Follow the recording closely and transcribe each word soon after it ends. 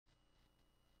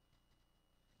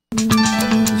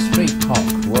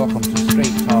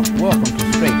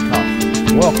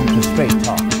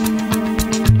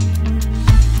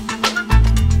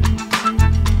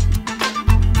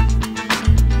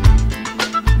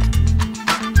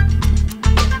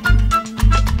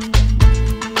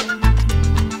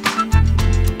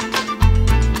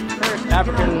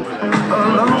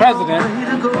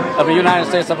the United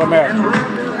States of America,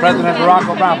 President Barack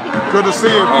Obama. Good to see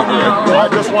you. I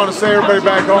just want to say everybody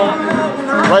back home,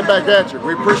 right back at you.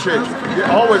 We appreciate you. You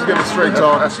always get the straight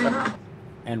talk.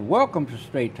 And welcome to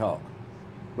Straight Talk.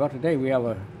 Well, today we have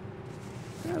a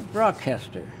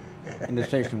broadcaster in the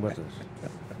station with us.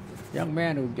 Young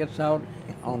man who gets out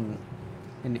in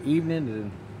the evening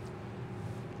and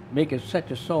make it set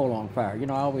your soul on fire. You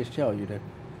know, I always tell you that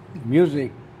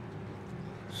music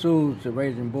soothes the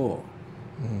raging bull.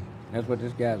 Mm-hmm. That's what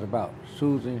this guy's about,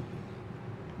 soothing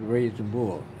the raging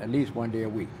bull, at least one day a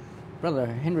week. Brother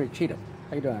Henry Cheatham,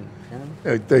 how you doing, Shannon?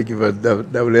 Thank you for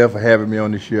WL for having me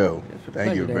on the show.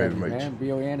 Thank you very much. Man.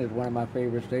 BON is one of my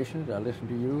favorite stations. I listen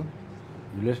to you.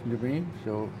 You listen to me.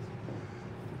 So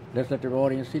let's let the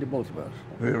audience see the both of us.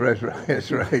 That's right. That's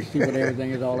right. See what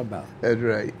everything is all about. That's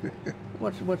right.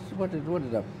 What is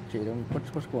up, Cheatham?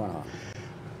 What's going on?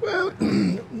 Well,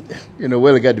 you know,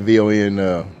 I got the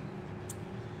VON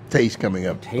Taste coming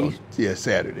up. Taste? Yeah,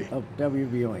 Saturday. Of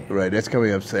WVON. Right, that's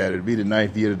coming up Saturday. It'll be the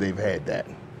 9th year that they've had that.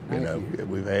 Years.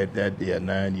 We've had that,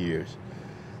 9 years.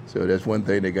 So that's one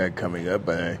thing they got coming up.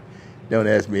 Don't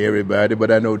ask me everybody,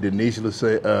 but I know Denise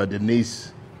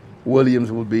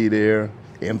Williams will be there,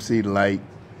 MC Light,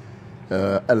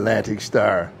 Atlantic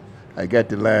Star. I got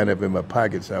the lineup in my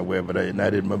pocket somewhere, but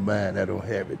not in my mind. I don't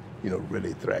have it,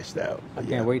 really thrashed out. I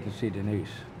can't wait to see Denise.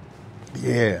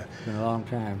 Yeah. It's been a long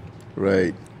time.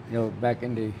 Right. Back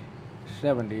in the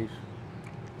 70s,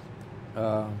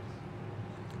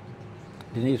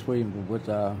 Denise Williams was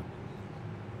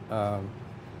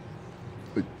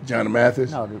with Johnny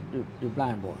Mathis? No, the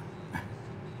blind boy.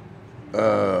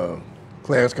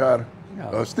 Clarence Carter?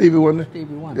 No. Stevie Wonder?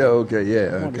 Stevie Wonder. Yeah, okay,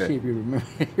 yeah. I wanted to see if you remember.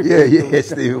 Yeah,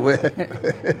 Stevie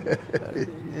Wonder.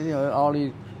 All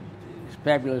these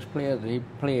fabulous players, they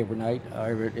play every night,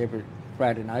 every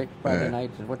Friday night. Friday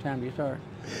nights, and what time do you start?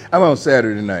 I'm on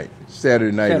Saturday night.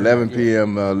 Saturday night, 11 yeah.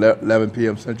 p.m. 11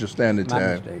 p.m. Central Standard Time.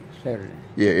 My mistake, Saturday.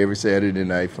 Yeah, every Saturday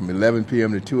night from 11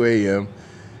 p.m. to 2 a.m.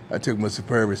 I took my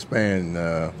Superb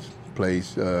Span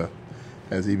place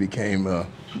as he became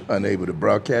unable to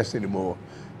broadcast anymore.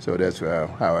 So that's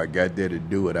how I got there to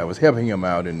do it. I was helping him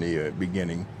out in the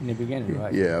beginning. In the beginning,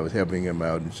 right. Yeah, I was helping him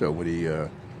out. And so when he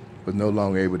was no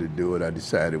longer able to do it, I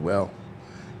decided, well,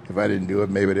 if I didn't do it,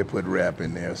 maybe they put rap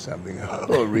in there or something,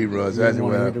 or reruns. I said,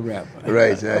 well, rap.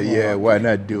 Right, yeah, why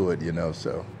not do it,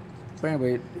 so. But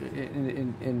anyway,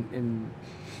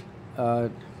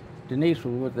 Denise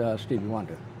was with Stevie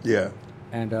Wonder. Yeah.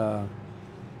 And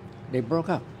they broke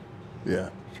up.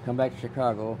 Yeah. She come back to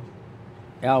Chicago.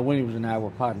 Al Williams and I were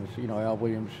partners. Al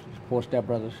Williams, Four Step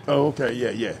Brothers. Oh, okay,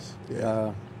 yeah, yes.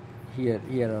 Yeah. He had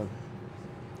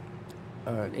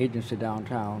an agency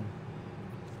downtown,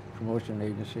 promotion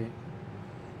agency,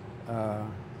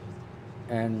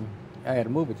 and I had a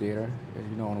movie theater, as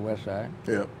you know, on the west side.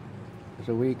 Yeah.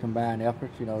 So we combined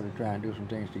efforts, to try and do some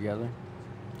things together.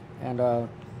 And I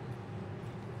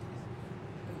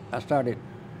started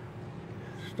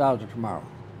Stars of Tomorrow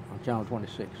on Channel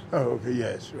 26. Oh, okay,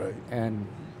 yes, right. And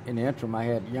in the interim, I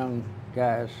had young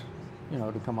guys,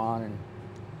 to come on and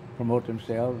promote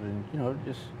themselves and,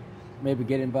 just maybe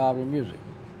get involved in music.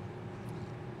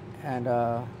 And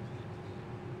I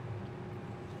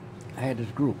had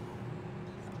this group,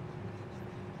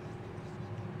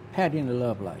 Patty and the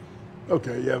Love Life.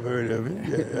 Okay, yeah, I've heard of it.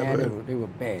 Yeah, Man, they were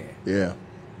bad. Yeah.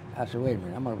 I said, wait a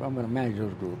minute, I'm gonna manage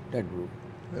that group.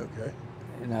 Okay.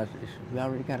 And I said, we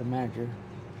already got a manager.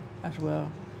 I said,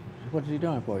 well, what's he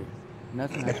doing for you?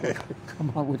 Nothing. I said,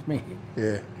 come on with me.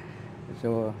 Yeah.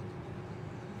 So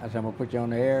I said, I'm gonna put you on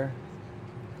the air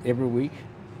every week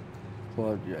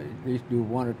for at least do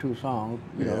one or two songs,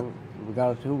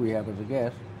 regardless of who we have as a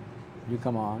guest. You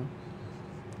come on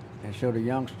and show the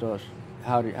youngsters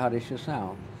how they should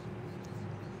sound.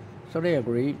 So they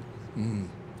agreed. Mm-hmm.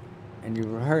 And you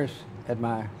rehearse at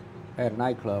a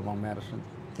nightclub on Madison.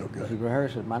 Okay. You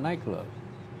rehearse at my nightclub.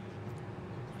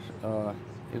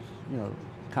 It's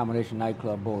combination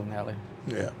nightclub, bowling alley.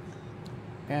 Yeah.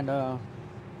 And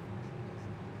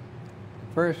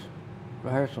first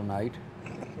rehearsal night,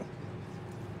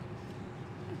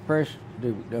 first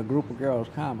the group of girls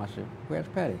come. I said, "Where's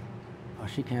Patty?" "Oh,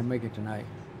 she can't make it tonight."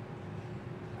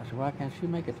 I said, "Why can't she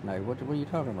make it tonight? What are you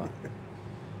talking about?"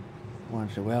 One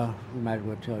said, "Well, we might as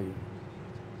well tell you.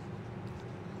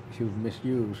 She was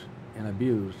misused and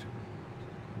abused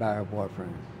by her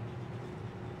boyfriend."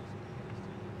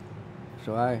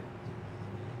 So I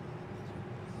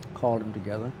called them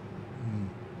together,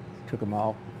 took them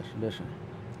off. I said, "Listen,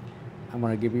 I'm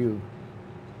going to give you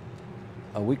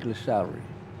a weekly salary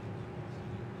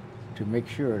to make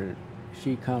sure that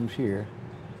she comes here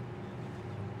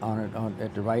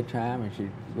at the right time and she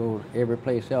go every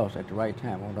place else at the right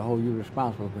time. I want to hold you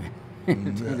responsible for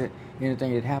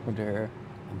anything that happened to her.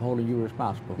 I'm holding you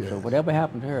responsible. Yes. So whatever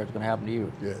happened to her is going to happen to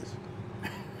you. Yes.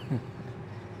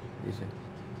 He said,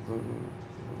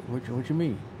 what you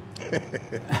mean?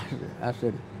 I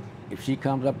said, if she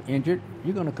comes up injured,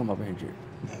 you're going to come up injured.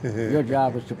 Your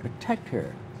job is to protect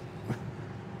her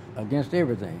against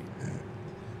everything.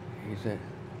 He said,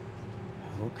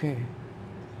 okay.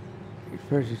 At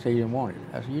first he said he didn't want it.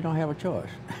 I said, you don't have a choice.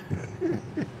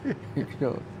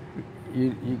 So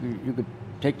you could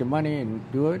take the money and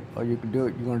do it, or you could do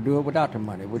it. You're going to do it without the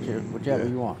money, whichever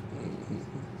you want.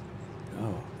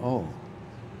 Oh,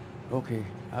 okay.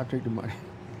 I'll take the money.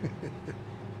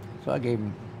 So I gave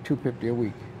him $250 a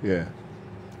week. Yeah.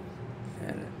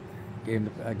 And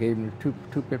I gave him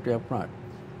 $250 up front.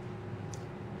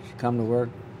 She come to work,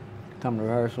 come to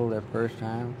rehearsal that first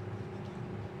time.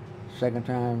 Second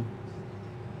time,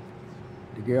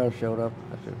 the girl showed up.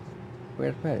 I said,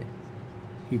 where's Patty?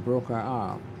 He broke her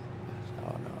arm. I said,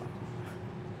 oh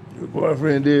no. Your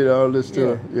boyfriend did all this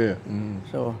stuff? Yeah. Mm-hmm.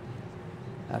 So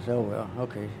I said, oh well,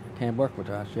 okay, I can't work with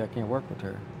her. I said, I can't work with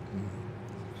her.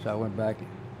 So I went back.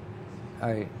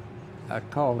 I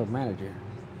called the manager,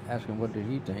 asked him what did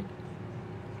he think.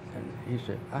 And he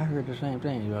said, I heard the same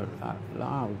thing. The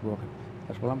arm was broken.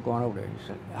 I said, well, I'm going over there. He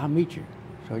said, I'll meet you.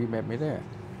 So he met me there.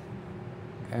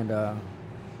 And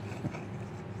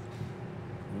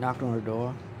knocked on her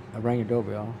door. I rang the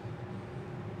doorbell.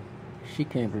 She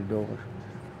came to the door,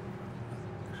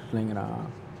 slinging her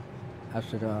arm. I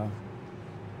said,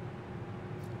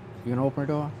 you gonna open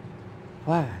the door?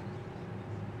 Why?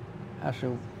 I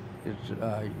said, is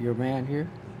your man here?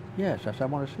 Yes. I said, I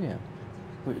want to see him.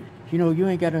 Well, you know, you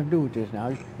ain't got nothing to do with this now.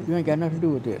 You ain't got nothing to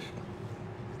do with this.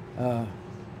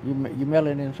 You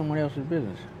meddling in someone else's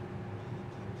business.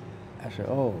 I said,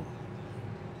 oh,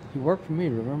 he worked for me,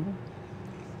 remember?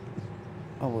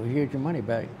 Oh, well, here's your money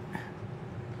back.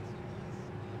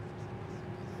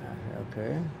 I said,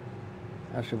 okay.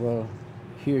 I said, well,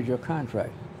 here's your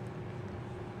contract.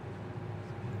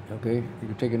 Okay, you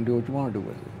can take it and do what you want to do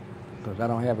with it. Because I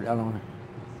don't have it,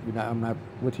 I'm not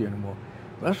with you anymore.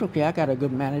 Well, that's okay, I got a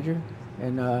good manager,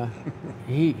 and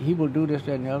he will do this,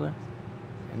 that, and the other.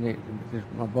 And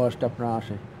my boss stepped around and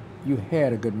said, you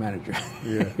had a good manager.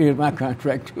 Yeah. Here's my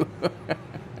contract too.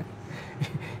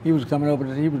 He was coming over,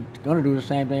 he was going to do the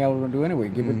same thing I was going to do anyway,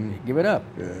 give it up.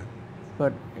 Yeah.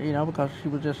 But, you know, because she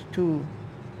was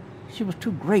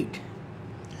too great.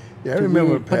 Yeah, I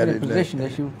remember put Patty in the position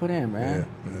that she was put in, man.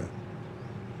 Yeah, yeah.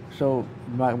 So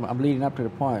I'm leading up to the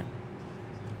point.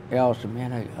 Al said,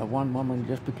 man, one woman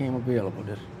just became available,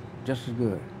 just as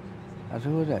good. I said,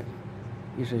 who is that?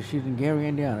 He said, she's in Gary,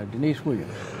 Indiana, Denise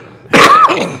Williams.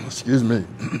 Excuse me.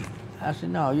 I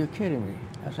said, no, you're kidding me.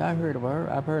 I said, I've heard of her.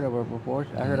 I've heard of her before.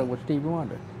 I heard of her with Stevie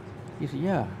Wonder. He said,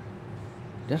 yeah,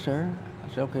 that's her. I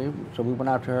said, okay. So we went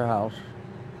out to her house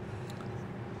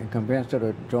and convinced her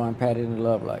to join Patty in the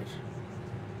Love Lights.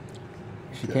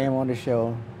 She came on the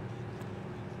show.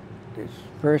 This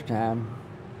first time,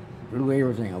 blew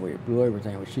everything away.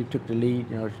 She took the lead,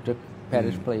 you know, she took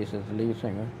Patty's place as the lead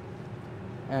singer.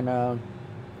 And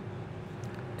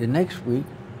the next week,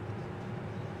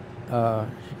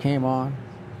 she came on.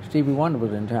 Stevie Wonder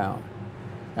was in town.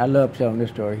 I love telling this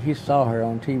story. He saw her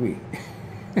on TV.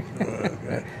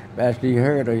 Okay. After he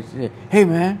heard her, he said, hey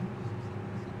man,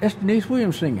 that's Denise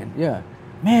Williams singing. Yeah.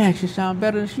 Man, she sounds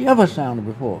better than she ever sounded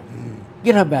before.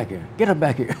 Get her back here. Get her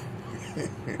back here.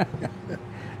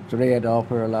 So they had to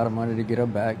offer her a lot of money to get her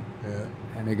back. Yeah.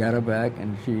 And they got her back,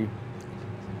 and she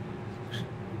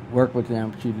worked with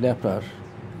them. She left us.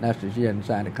 That's that she hadn't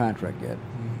signed a contract yet.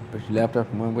 But she left us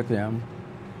and went with them.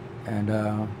 And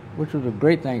which was a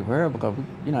great thing for her because,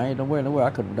 you know, ain't nowhere in the world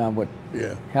I could have done what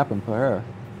happened for her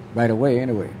right away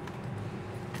anyway.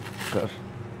 Because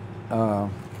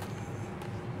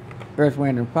Earth,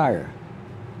 Wind, and Fire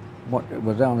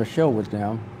was on the show with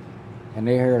them, and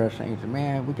they heard us saying,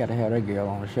 man, we got to have that girl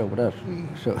on the show with us.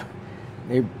 So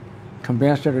they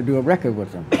convinced her to do a record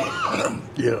with them.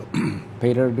 Yeah.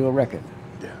 Paid her to do a record.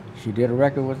 Yeah. She did a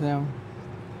record with them.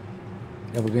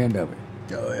 That was the end of it.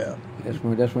 Oh, yeah.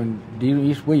 That's when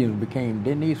Denise Williams became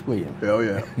Denise Williams. Oh,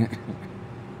 yeah.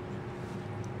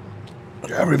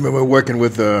 I remember working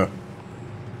with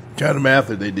Johnny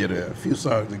Mathis. They did a few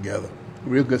songs together.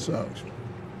 Real good songs.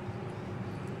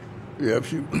 Yeah,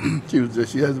 she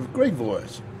has a great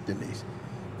voice, Denise.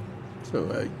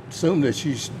 So I assume that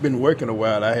she's been working a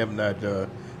while. I have not heard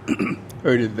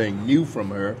anything new from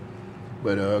her,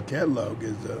 but her catalog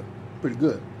is pretty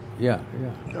good. Yeah.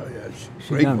 Oh, yeah.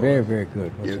 She's done very, very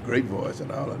good. Yeah, great voice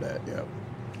and all of that, yeah.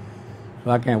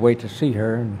 So I can't wait to see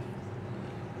her and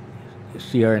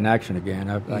see her in action again.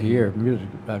 I hear music,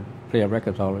 I play her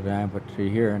records all the time, but to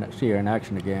see her in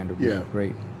action again would be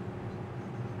great.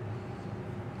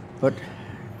 But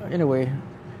anyway,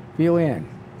 VON.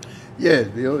 Yes,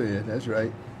 VON, that's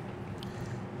right.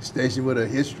 Station with a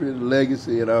history, a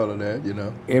legacy, and all of that, you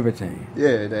know. Everything. Yeah,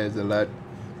 it has a lot of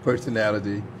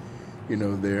personality, you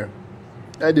know, there.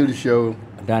 I do the show.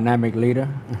 A dynamic leader.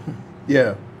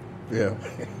 Yeah.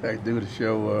 I do the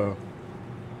show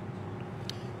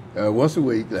once a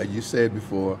week, like you said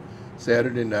before,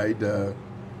 Saturday night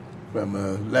from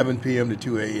 11 p.m. to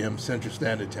 2 a.m. Central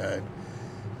Standard Time.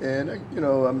 And, I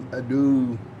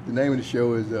do, the name of the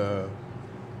show is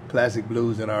Classic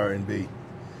Blues and R&B.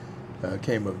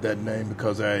 Came up with that name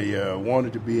because I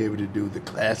wanted to be able to do the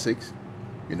classics,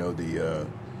 the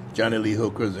Johnny Lee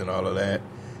Hookers and all of that,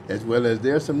 as well as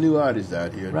there's some new artists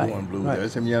out here doing blues. Right.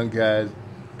 There's some young guys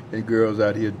and girls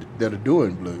out here that are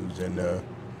doing blues, and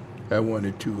I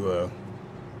wanted to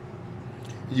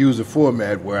use a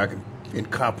format where I can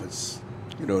encompass,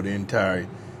 the entire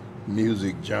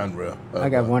music genre. I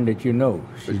got one that you know.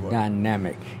 She's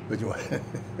dynamic. Which one?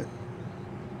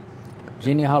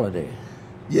 Jeannie Holiday.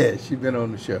 Yeah, she's been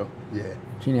on the show. Yeah.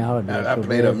 Jeannie Holiday. I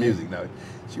played her music now.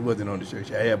 She wasn't on the show.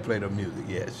 I have played her music,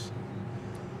 yes.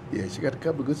 Yeah, she got a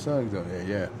couple of good songs on there,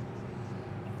 yeah.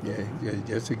 Yeah,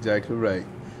 that's exactly right.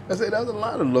 I say there's a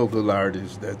lot of local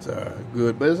artists that's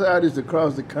good, but there's artists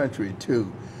across the country,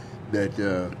 too, that,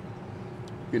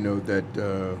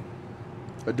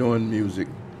 are doing music.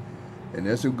 And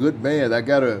there's some good bands. I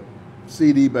got a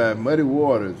CD by Muddy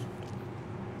Waters'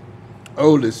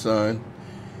 oldest son,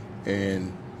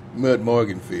 and Mud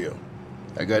Morganfield.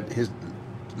 I got his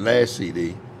last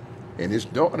CD, and his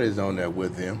daughter is on there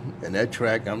with him. And that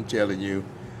track, I'm telling you,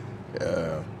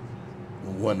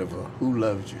 wonderful. Who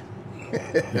Loves You? I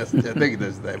think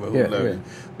that's the name of Who Loves You.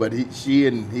 But she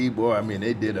and he, boy, I mean,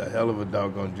 they did a hell of a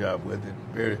doggone job with it.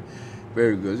 Very,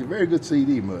 very good. It's a very good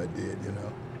CD Mud did,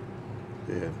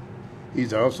 Yeah.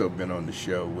 He's also been on the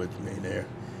show with me there.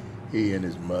 He and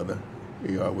his mother.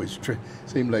 He always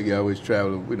seemed like he always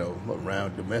traveled,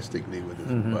 around domestically with his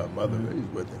mother. He's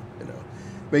with him,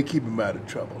 May keep him out of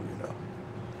trouble,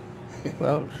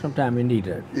 Well, sometimes you need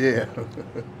that. Yeah.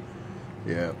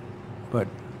 Yeah. But,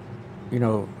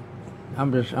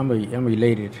 I'm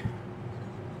elated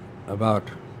about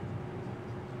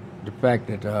the fact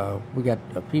that we got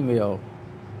a female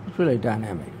who's really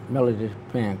dynamic, Melody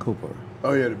Fan Cooper.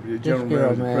 Oh yeah, the general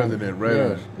president, right?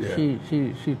 Yes.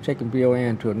 Yeah. She's taking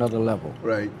BON to another level.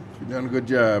 Right. She's done a good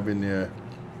job in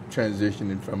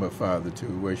transitioning from her father to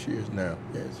where she is now.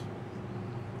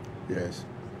 Yes.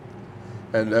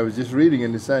 And I was just reading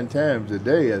in the Sun Times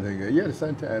today, I think. The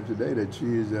Sun Times today that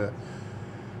she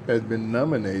has been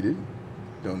nominated.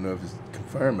 Don't know if it's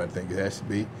confirmed. I think it has to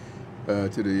be to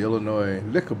the Illinois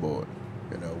Liquor Board.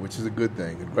 Which is a good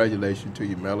thing. Congratulations to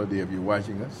you, Melody, if you're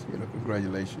watching us.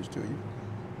 Congratulations to you.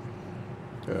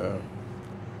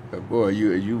 Boy,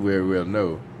 you very well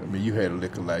know. I mean, you had a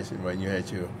liquor license, right? You had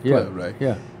your club, right?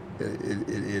 Yeah. It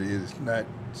is not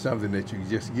something that you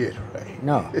just get, right?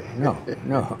 No.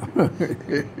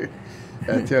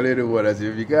 I tell anyone, I said,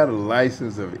 if you got a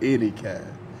license of any kind,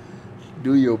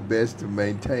 do your best to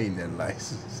maintain that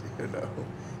license,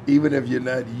 Even if you're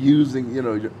not using,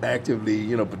 you're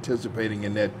actively, participating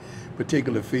in that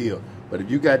particular field. But if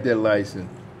you got that license,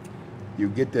 you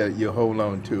get that, you hold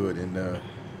on to it and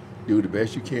do the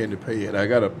best you can to pay it. I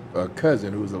got a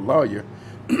cousin who was a lawyer,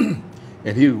 and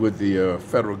he was with the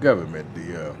federal government,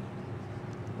 the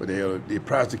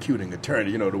prosecuting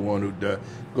attorney, the one who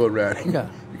go around and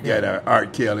got R.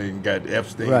 Kelly and got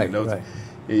Epstein. Right, and those. right.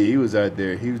 He was out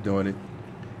there. He was doing it.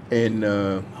 And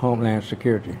Homeland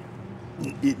Security.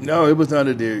 No, it was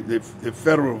under the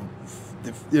federal,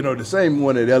 the same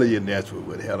one that Elliot Ness was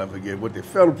with. Hell, I forget what the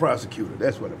federal prosecutor.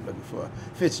 That's what I'm looking for.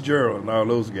 Fitzgerald and all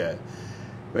those guys.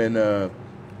 And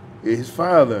his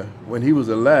father, when he was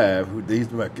alive,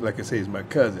 like I say, he's my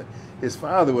cousin. His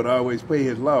father would always pay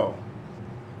his law,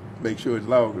 make sure his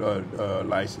law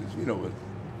license, was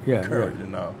current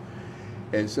and all.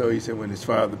 And so he said when his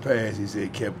father passed, he said he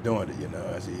kept doing it.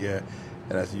 I said, yeah.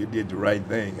 And I said, you did the right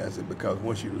thing. I said, because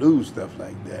once you lose stuff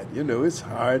like that, it's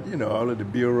hard, all of the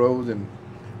bureaus and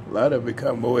a lot of it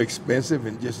become more expensive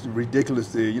and just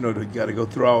ridiculous to, you got to go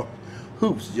through all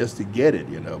hoops just to get it,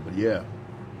 But yeah.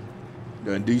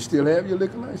 And do you still have your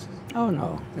liquor license? Oh,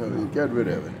 no. You got rid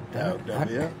of it.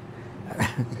 Yeah.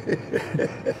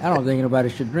 I don't think anybody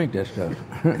should drink that stuff.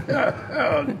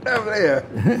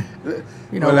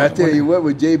 Well, I tell you what,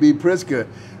 with J.B. Pritzker,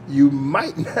 you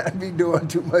might not be doing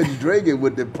too much drinking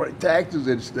with the taxes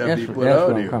and stuff he put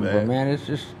on you, man. It's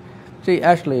just, see,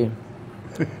 actually,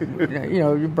 You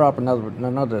know, you brought up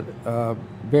another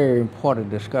very important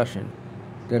discussion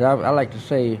that I like to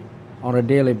say on a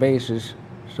daily basis.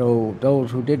 So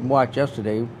those who didn't watch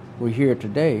yesterday will hear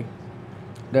today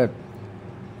that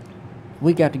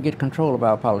we got to get control of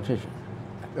our politicians.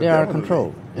 They're out of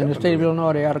control. In the state of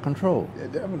Illinois, they're out of control. Yeah,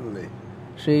 definitely.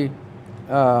 See,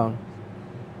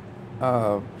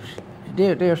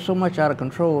 they're so much out of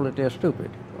control that they're stupid.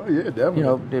 Oh yeah, definitely. You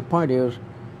know, the point is,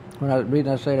 the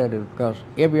reason I say that is because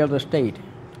every other state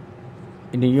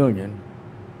in the union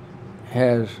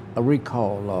has a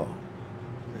recall law.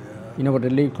 Yeah. You know what the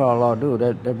recall law do?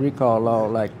 That recall law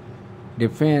like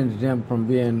defends them from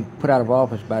being put out of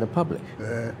office by the public.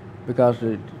 Yeah. Because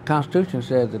the Constitution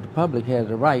says that the public has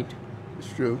the right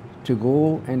It's true. to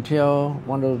go and tell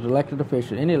one of those elected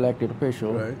officials, any elected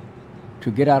official, Right. to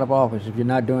get out of office if you're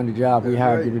not doing the job we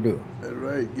hired you to do. That's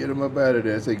right. Get them up out of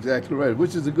there. That's exactly right.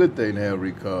 Which is a good thing to have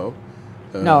recall.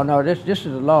 No, this is a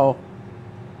law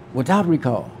without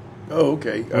recall. Oh,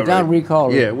 okay. All Without right.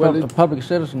 recall, Yeah. Well, a public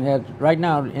citizen has, right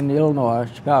now in Illinois,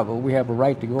 Chicago, we have a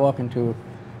right to go up into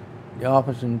the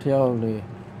office and tell the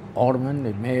alderman,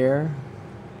 the mayor,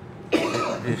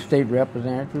 the state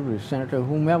representative, the senator,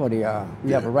 whomever they are.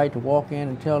 We have a right to walk in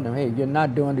and tell them, hey, you're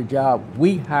not doing the job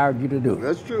we hired you to do.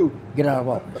 that's true. Get out of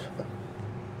office.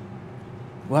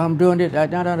 Well, I'm doing this. No,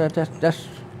 that's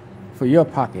for your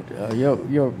pocket, your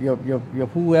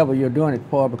whoever you're doing it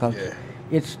for, because Yeah.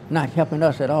 it's not helping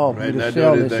us at all for Right, you to not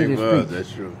sell doing the anything city for us, streets.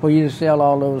 that's true. For you to sell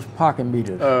all those parking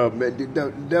meters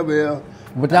Devil.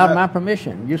 without my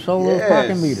permission. You sold those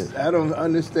parking meters. I don't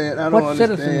understand. I What don't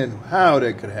citizen- understand how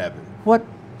that could happen. What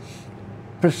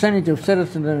percentage of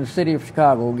citizens in the city of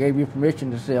Chicago gave you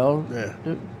permission to sell? Yeah.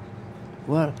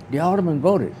 Well, the alderman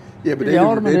voted. Yeah, but the they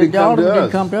alderman didn't come to us.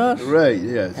 didn't come to us. Right.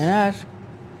 Yes. And I asked,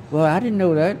 well, I didn't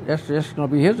know that. That's just going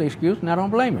to be his excuse, and I don't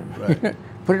blame him. Right.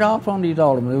 Put it off on these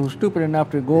aldermen who were stupid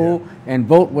enough to go and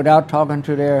vote without talking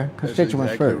to their That's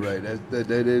constituents exactly first. right.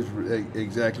 That is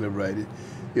exactly right.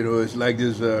 You know, it's like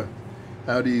this,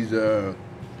 how these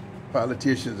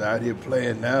politicians out here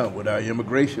playing now with our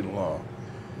immigration law.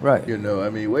 Right. You know,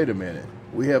 I mean, wait a minute.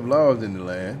 We have laws in the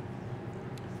land,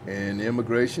 and the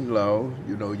immigration law,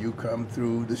 you know, you come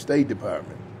through the State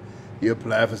Department. You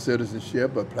apply for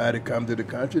citizenship, apply to come to the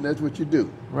country, and that's what you do.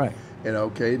 Right. And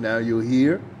okay, now you're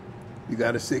here. You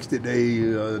got a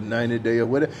 60-day, 90-day, or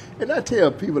whatever. And I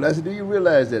tell people, I said, do you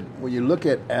realize that when you look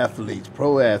at athletes,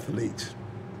 pro athletes,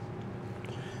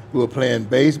 who are playing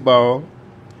baseball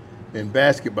and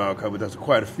basketball, because there's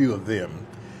quite a few of them,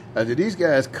 I said, these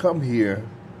guys come here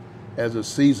as a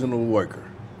seasonal worker.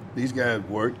 These guys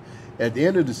work. At the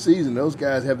end of the season, those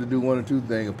guys have to do one or two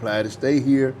things, apply to stay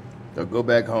here or go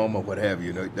back home or what have you.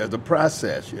 You know, there's a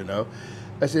process, you know.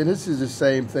 I said, this is the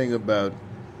same thing about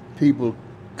people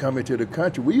coming to the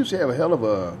country. We used to have a hell of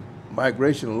a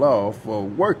migration law for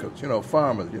workers, you know,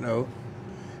 farmers, you know.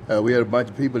 We had a bunch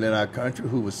of people in our country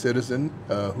who were citizens,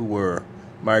 who were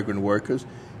migrant workers,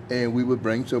 and we would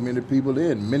bring so many people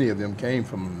in. Many of them came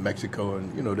from Mexico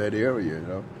and, you know, that area, you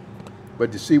know.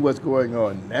 But to see what's going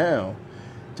on now,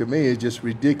 to me, is just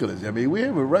ridiculous. I mean, we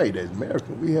have a right as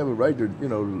Americans. We have a right to, you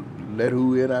know, let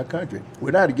who in our country.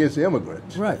 We're not against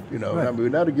immigrants. Right. You know, right. I mean, we're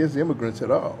not against immigrants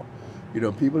at all. You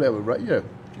know, people have a right, you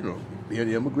know, being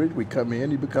an immigrant, we come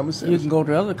in, you become a citizen. You can go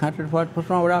to other countries. What's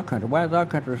wrong with our country? Why is our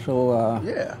country so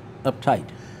Yeah. uptight?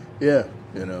 Yeah,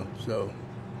 you know, so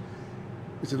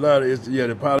it's a lot of,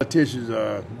 the politicians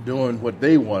are doing what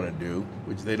they want to do,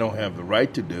 which they don't have the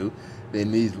right to do.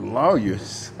 Then these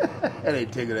lawyers, and they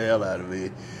taking the hell out of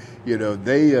it. You know,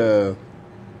 they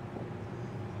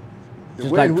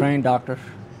Just like trained doctors.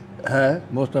 Huh?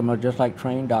 Most of them are just like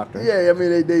trained doctors. Yeah, I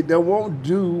mean, they won't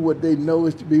do what they know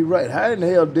is to be right. How in the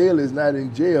hell Daley is not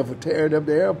in jail for tearing up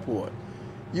the airport?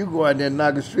 You go out there and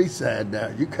knock a street sign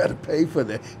down. You got to pay for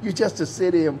that. You're just a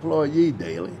city employee,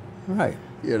 Daley. Right.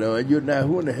 You know, and you're not,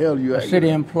 who in the hell you are? A city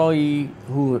employee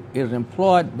who is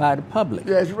employed by the public.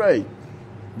 That's right.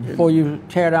 Before you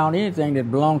tear down anything that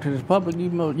belongs to the public,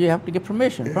 you have to get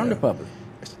permission from the public.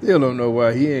 I still don't know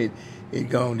why he ain't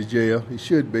gone to jail. He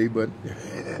should be, but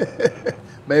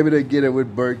maybe they get it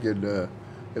with Burke, and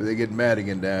if they get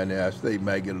Madigan down there, our state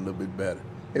might get a little bit better.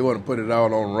 They want to put it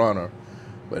all on Runner,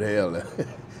 but hell,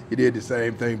 he did the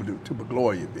same thing to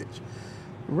Blagojevich.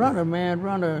 Runner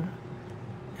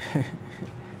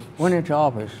went into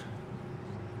office.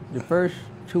 The first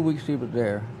 2 weeks he was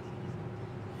there,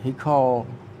 he called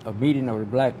a meeting of the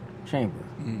Black Chamber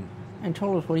and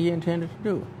told us what he intended to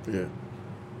do. Yeah.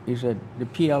 He said the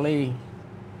PLA,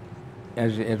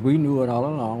 as we knew it all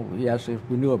along, yes, if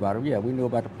we knew about it, yeah, we knew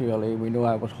about the PLA. We knew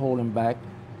I was holding back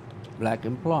black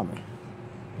employment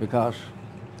because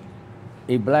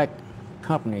a black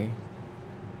company,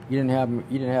 you didn't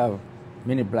have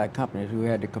many black companies who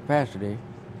had the capacity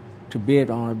to bid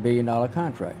on a $1 billion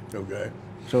contract. Okay.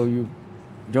 So you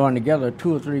join together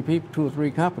two or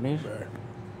three companies, Right.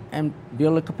 and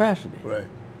build a capacity. Right.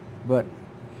 But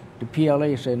the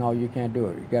PLA said, no, you can't do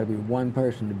it. You got to be one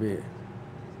person to bid,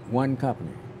 one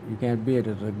company. You can't bid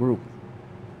as a group.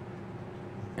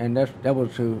 And that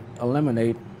was to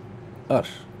eliminate us.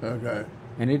 Okay.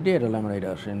 And it did eliminate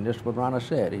us. And this is what Ronald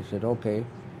said. He said, okay.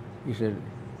 He said,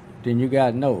 then you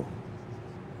guys know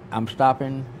I'm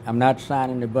not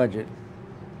signing the budget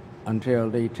until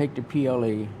they take the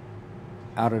PLA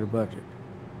out of the budget.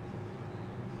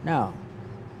 Now,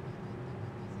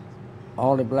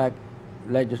 all the black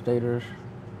legislators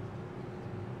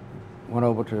went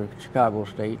over to Chicago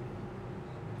State,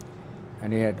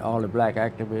 and they had all the black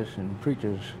activists and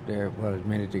preachers there, well, as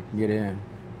many as they could get in.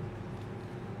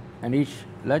 And each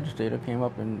legislator came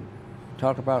up and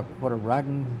talked about what a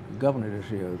rotten governor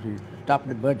this is. He's stopping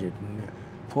the budget, and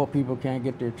poor people can't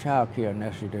get their child care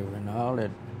initiative, and all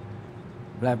that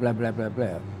blah, blah, blah, blah,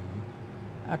 blah.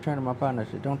 I turned to my partner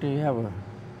and said, don't they have a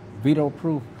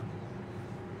veto-proof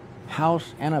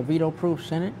House and a veto-proof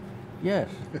Senate? Yes.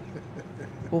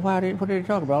 Well, what did they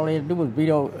talk about? All they had to do was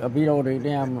veto the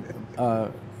damn,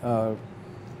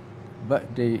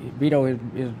 but the veto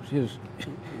his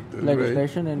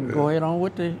legislation and go ahead on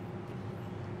with the.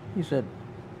 He said,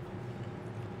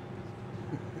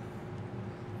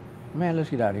 "Man, let's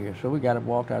get out of here." So we got up,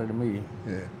 walked out of the meeting.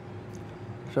 Yeah.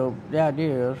 So the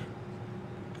idea is,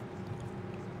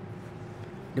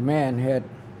 the man had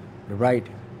the right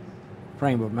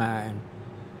frame of mind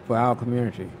for our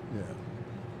community. Yeah.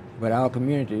 But our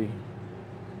community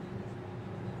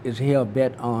is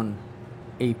hell-bent on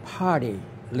a party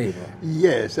label.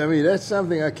 Yes, I mean, that's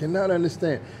something I cannot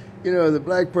understand. You know, as a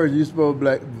black person, you're supposed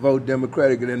to vote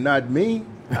Democratic, and not me.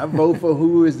 I vote for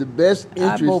who is the best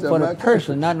interest of my I vote for the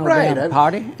person, not no right. damn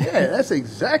party. Yeah, that's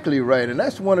exactly right. And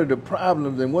that's one of the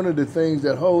problems, and one of the things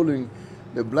that holding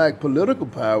the black political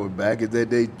power back is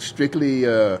that they strictly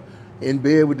in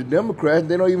bed with the Democrats.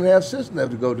 They don't even have sense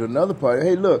enough to go to another party.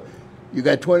 Hey, look, you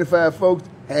got 25 folks,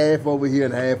 half over here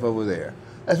and half over there.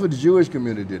 That's what the Jewish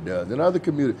community does. And other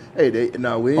communities, hey, we ain't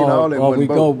all in one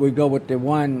boat. We go with the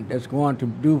one that's going to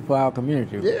do for our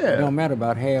community. Yeah. It don't matter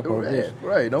about half or this.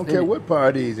 Right. Don't care what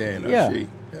party he's in or she.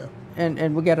 Yeah.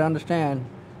 And we got to understand,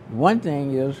 one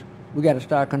thing is we got to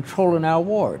start controlling our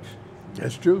wards.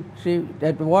 That's true. See,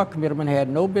 that the ward committeeman had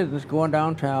no business going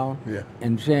downtown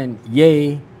and saying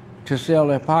yay to sell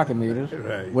their parking meters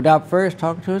without first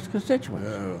talking to his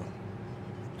constituents.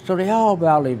 So they all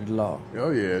violated the law. Oh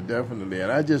yeah, definitely.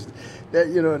 And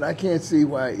and I can't see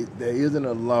why there isn't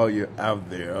a lawyer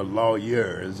out there, or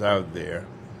lawyers out there,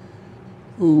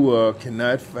 who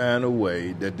cannot find a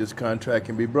way that this contract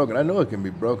can be broken. I know it can be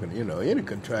broken. You know, any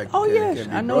contract. Oh can yes,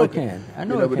 be I know broken. it can. I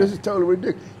know it but can. this is totally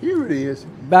ridiculous. Here it is.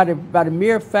 By the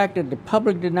mere fact that the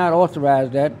public did not authorize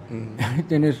that,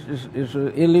 then it's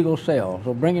an illegal sale.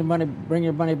 So bring your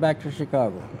money back to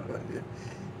Chicago.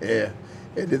 Yeah.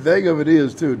 And the thing of it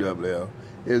is, too, WL,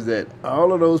 is that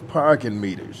all of those parking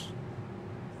meters,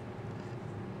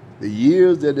 the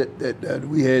years that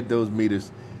we had those meters,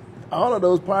 all of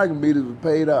those parking meters were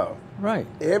paid off. Right.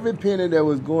 Every penny that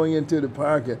was going into the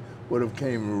parking would have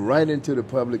came right into the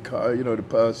public car,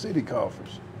 the city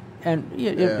coffers. And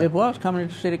it was coming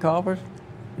into city coffers.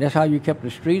 That's how you kept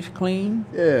the streets clean.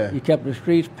 Yeah. You kept the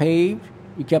streets paved.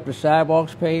 You kept the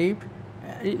sidewalks paved.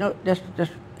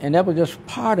 And that was just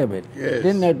part of it. Yes.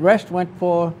 Then the rest went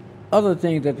for other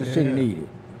things that the city needed.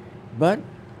 But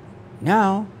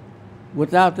now,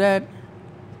 without that,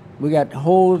 we got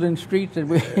holes in streets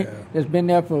that's been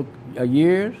there for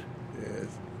years.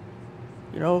 Yes.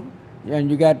 And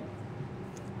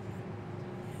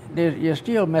you're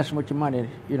still messing with your money,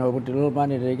 with the little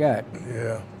money they got.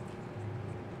 Yeah.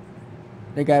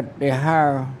 They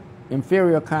hire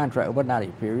inferior contract, well, not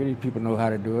inferior. These people know how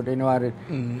to do it. They know how to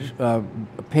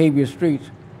pave your streets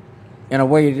in a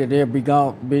way that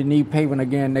they'll need paving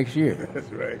again next year. That's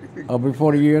right. Or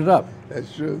before the year's up.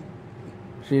 That's true.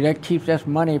 See, that keeps that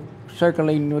money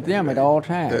circulating with them at all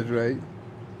times. That's right.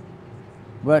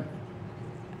 But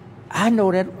I know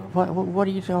that. What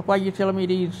are you? Why are you telling me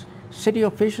these city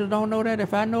officials don't know that?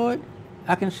 If I know it,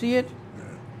 I can see it.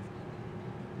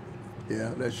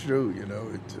 Yeah, that's true.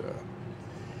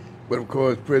 But of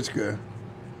course, Pritzker,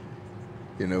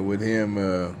 with him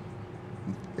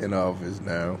in office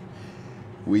now,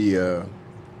 we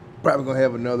probably gonna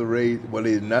have another raise. Well,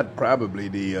 it's not probably.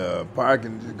 The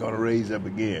parking is gonna raise up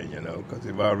again, because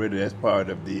that's part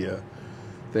of the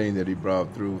thing that he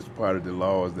brought through. It's part of the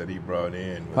laws that he brought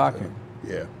in. Parking.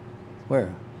 Yeah.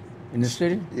 Where? In the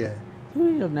city? Yeah.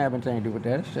 He doesn't have anything to do with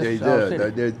that. It's just Yeah, he all does.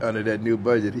 city. Under that new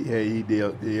budget, he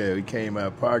came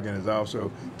out parking. There's also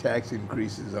tax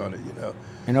increases on it, you know.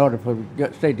 In order for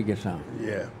the state to get some.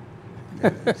 Yeah.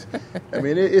 I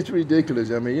mean, it's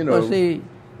ridiculous. I mean, you know. Well, see,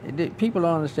 people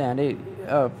don't understand.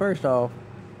 First off,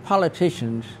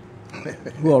 politicians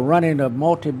who are running a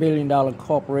multi-billion-dollar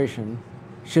corporation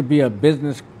should be a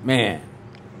businessman,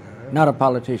 not a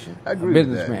politician. I agree a with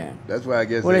businessman. that. That's why I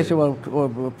guess. Well, they say, well,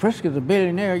 Pritzker's a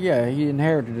billionaire. Yeah, he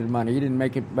inherited the money. He didn't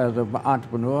make it as an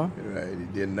entrepreneur. Right. He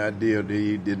did not deal.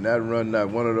 He did not run not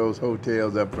one of those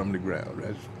hotels up from the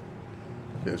ground.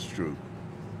 That's true.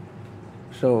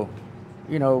 So,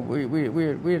 you know,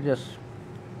 we're just.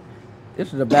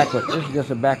 This is just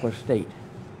a backward state.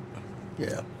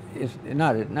 Yeah. It's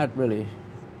not really.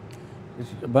 It's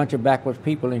a bunch of backwards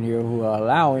people in here who are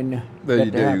allowing There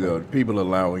that to you happen. go. People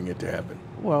allowing it to happen.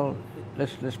 Well,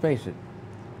 let's face it.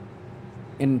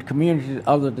 In communities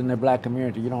other than the black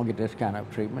community, you don't get this kind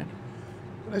of treatment.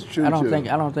 That's true. I don't too.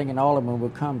 think in all of them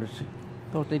would come to see.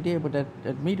 Because they did with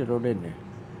that meter, though, didn't they?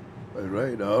 That's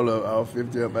right. All 50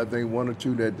 of them, I think one or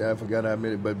two that I forgot how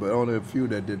many, but only a few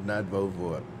that did not vote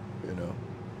for it. You know.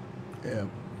 Yeah.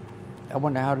 I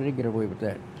wonder how did they get away with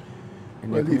that.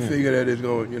 Well, he figured that it's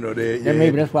going. You know,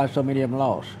 maybe that's why so many of them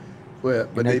lost. Well,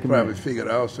 but they community. probably figured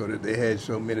also that they had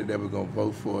so many that were going to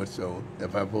vote for it, so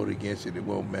if I vote against it, it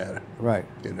won't matter. Right.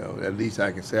 You know, at least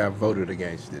I can say I voted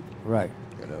against it. Right.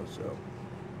 You know, so.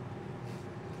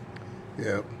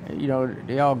 Yeah. You know,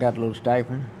 they all got a little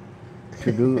stipend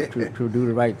to do to do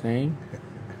the right thing.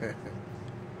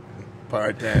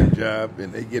 Part-time job,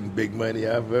 and they getting big money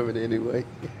off of it anyway.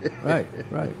 Right.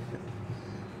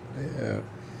 Yeah.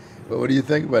 But what do you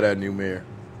think about our new mayor?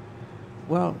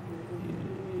 Well,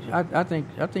 I think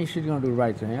she's going to do the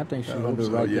right thing. I think she's going to do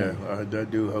the right thing. I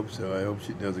do hope so. I hope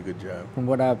she does a good job. From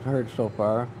what I've heard so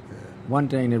far, one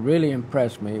thing that really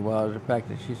impressed me was the fact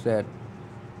that she said,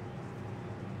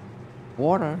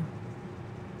 water,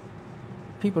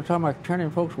 people talking about turning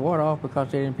folks' water off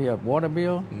because they didn't pay a water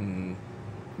bill.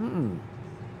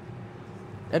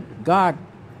 That God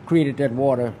created that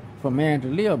water for man to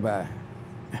live by.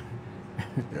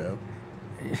 Yeah.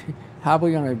 How are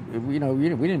we going to, you know, we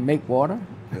didn't make water.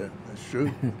 Yeah, that's true.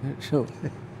 So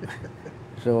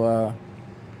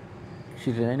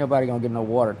she said, ain't nobody going to get no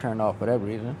water turned off for that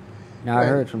reason. Now, I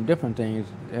heard some different things.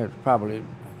 There's probably,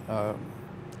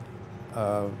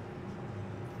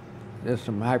 there's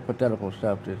some hypothetical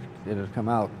stuff that has come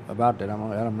out about that.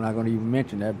 I'm not going to even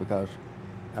mention that because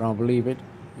I don't believe it.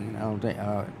 I don't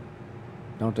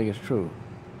think it's true.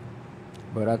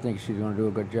 But I think she's going to do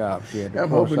a good job. She had the I'm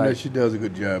hoping that she does a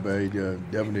good job. I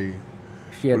definitely.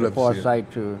 She had the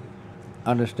foresight to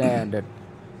understand that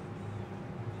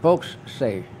folks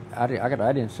say, I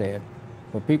didn't say it,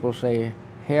 but people say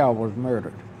Hale was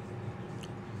murdered.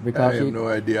 Because I have no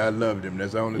idea. I loved him.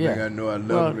 That's the only thing I know. I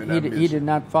loved him. And he did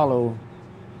not follow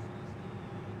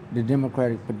the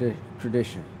Democratic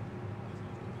tradition.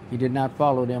 He did not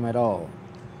follow them at all.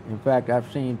 In fact, I've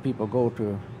seen people go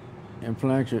to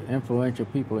influential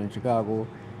people in Chicago.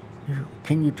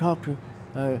 Can you talk to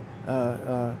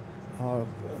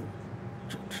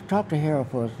talk to Harold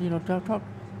for us? You know, talk.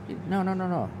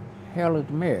 No. Harold is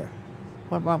the mayor.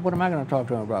 What am I going to talk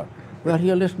to him about? Well,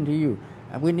 he'll listen to you.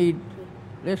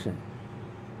 Listen.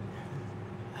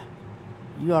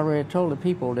 You already told the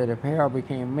people that if Harold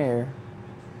became mayor,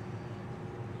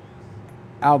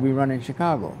 I'll be running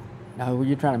Chicago. Now, were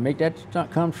you trying to make that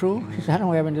come true? She said, I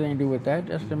don't have anything to do with that.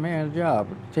 That's the mayor's job.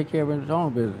 Take care of his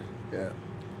own business. Yeah.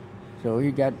 So I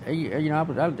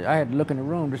had to look in the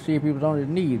room to see if he was on his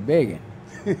knees begging.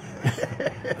 He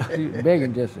was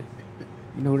begging, Jesse.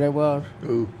 You know who that was?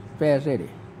 Who? Fast Eddie.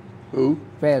 Who?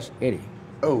 Fast Eddie.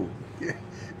 Oh, yeah.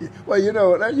 Well, you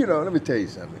know, let me tell you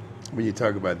something. When you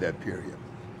talk about that period,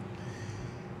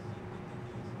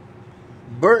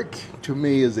 Burke to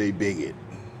me is a bigot.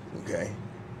 Okay.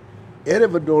 Eddie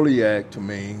Vrdolyak, to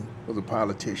me, was a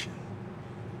politician.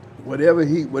 Whatever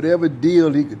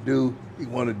deal he could do, he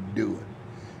wanted to do it.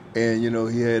 And, you know,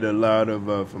 he had a lot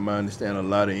of, from my understanding, a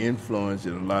lot of influence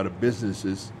in a lot of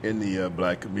businesses in the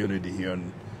black community here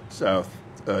on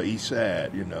the east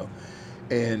side, you know.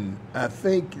 And I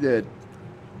think that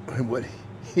what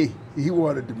he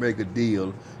wanted to make a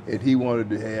deal, and he wanted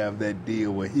to have that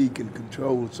deal where he can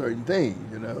control certain things,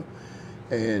 you know.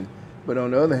 But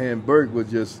on the other hand, Burke was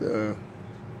just,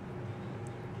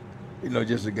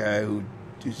 just a guy who,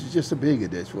 he's just a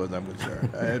bigot as far as I'm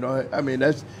concerned. I mean,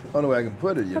 that's the only way I can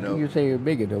put it, you know. How can you say a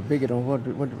bigot, though? Bigot on what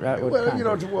well, kind? you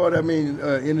know, toward,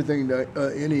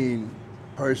 any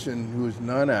person who's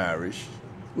non-Irish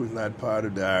who's not part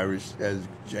of the Irish, as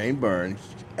Jane Burns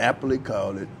aptly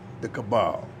called it, the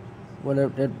cabal. Well,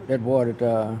 that boy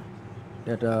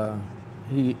that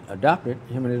he adopted,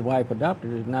 him and his wife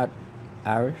adopted, is not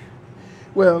Irish.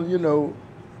 Well, you know,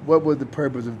 what was the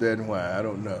purpose of that and why? I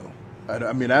don't know.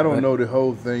 I mean, I don't know the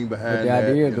whole thing behind that. But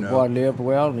the idea is the boy lived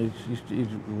well, and he's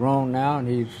grown now, and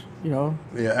he's, you know.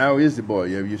 Yeah, how is the boy?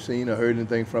 Have you seen or heard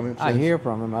anything from him since? I hear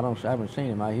from him. I haven't seen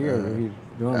him. I hear that he's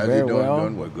doing How's very he doing? well.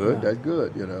 Doing well. Good. Yeah. That's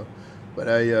good, you know. But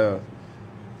I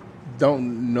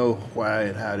don't know why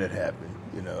and how that happened.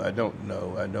 You know, I don't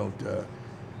know. I don't.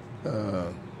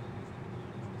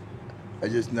 I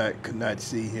just could not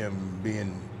see him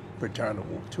being paternal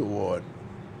toward,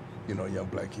 you know, young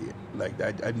black kid like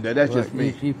that. That's just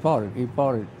me. He fought it. He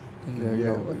fought it. Yeah, You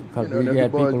know, you know, if the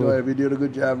boy's doing, if he did a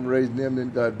good job in raising them,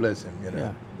 then God bless him. You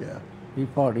know. Yeah. He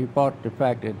fought the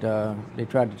fact that they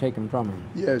tried to take him from him.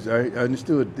 Yes, I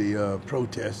understood the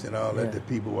protests and all that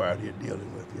people were out here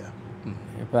dealing with. Yeah.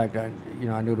 In fact, I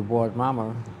knew the boy's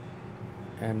mama,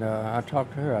 and I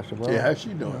talked to her. I said, "Well, how's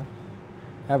she doing?"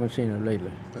 Haven't seen her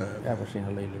lately. But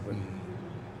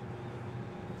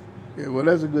yeah, well,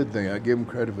 that's a good thing. I give him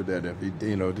credit for that. If he,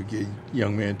 you know, to get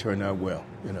young man turn out well,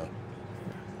 you know,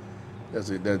 that's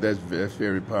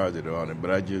very positive on it.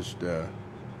 But I just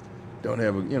don't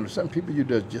have a, you know, some people you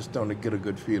just don't get a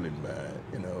good feeling by it,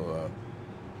 you know.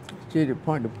 See, the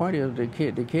point is the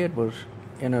kid was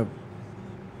in a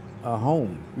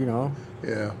home, you know.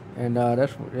 Yeah. And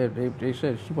that's what they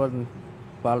said she wasn't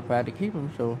qualified to keep him,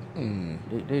 so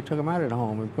they took him out of the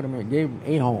home and gave him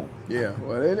a home. Yeah,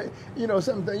 well, you know,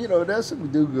 something, you know, that's something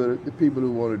do good. The people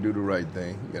who want to do the right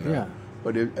thing, you know. Yeah.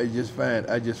 But I just find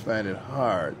it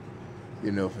hard,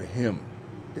 you know, for him.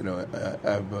 You know,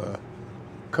 I've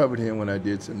covered him when I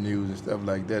did some news and stuff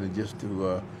like that, and just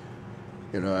to,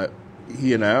 you know,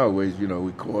 he and I always, you know,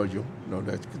 we cordial. You know,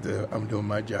 that's I'm doing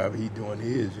my job, he doing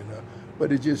his, you know.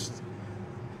 But it just,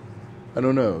 I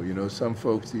don't know, you know, some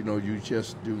folks, you know, you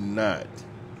just do not,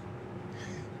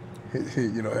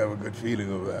 you know, have a good feeling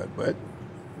about. But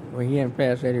Well, he and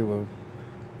Pat said they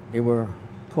were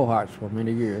cohorts for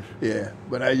many years. yeah,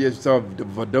 but I just saw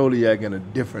Vodoliak in a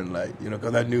different light, you know,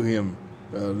 because I knew him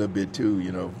a little bit too,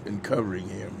 you know, in covering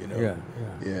him, you know.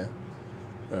 Yeah.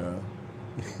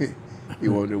 He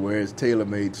wanted to wear his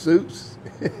tailor-made suits.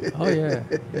 Oh yeah,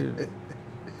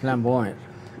 flamboyant.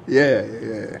 Yeah.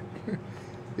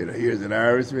 You know, here's an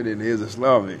Irishman and here's a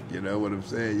Slavic, you know what I'm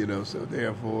saying, you know, so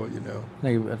therefore, you know.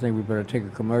 I think we better take a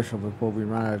commercial before we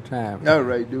run out of time. All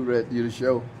right, do the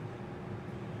show.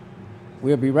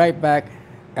 We'll be right back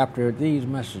after these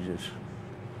messages.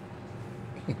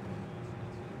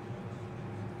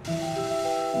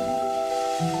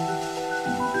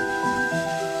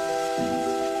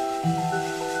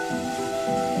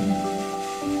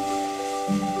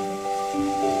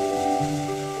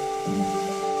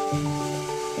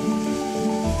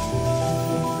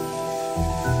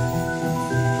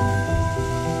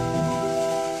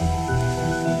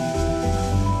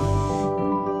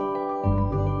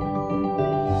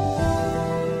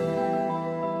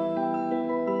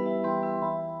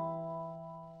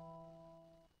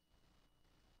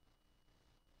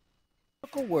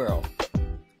 World.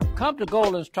 Come to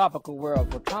Golden's Tropical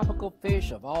World for tropical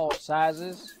fish of all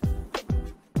sizes,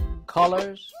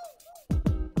 colors,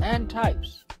 and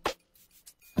types,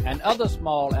 and other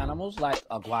small animals like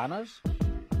iguanas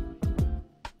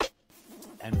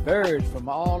and birds from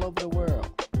all over the world.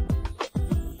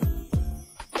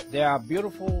 There are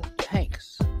beautiful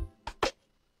tanks,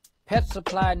 pet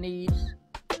supply needs,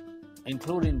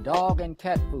 including dog and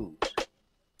cat foods,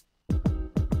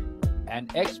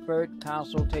 and expert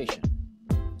consultation.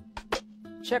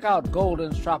 Check out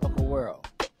Golden's Tropical World,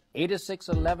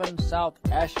 8611 South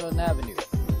Ashland Avenue,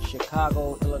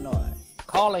 Chicago, Illinois.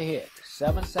 Call ahead,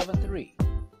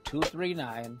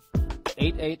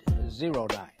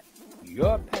 773-239-8809.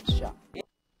 Your pet shop.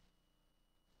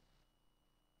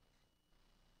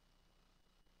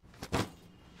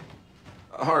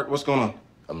 Hart, what's going on?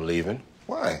 I'm leaving.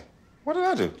 Why? What did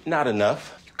I do? Not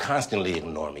enough. You constantly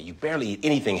ignore me. You barely eat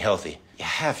anything healthy. You're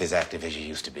half as active as you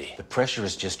used to be. The pressure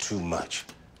is just too much.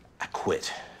 I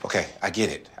quit. Okay, I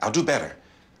get it. I'll do better.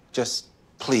 Just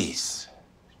please,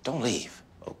 don't leave.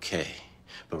 Okay.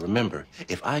 But remember,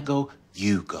 if I go,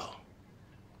 you go.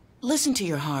 Listen to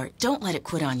your heart. Don't let it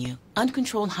quit on you.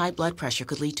 Uncontrolled high blood pressure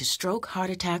could lead to stroke, heart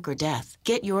attack, or death.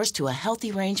 Get yours to a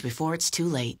healthy range before it's too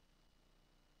late.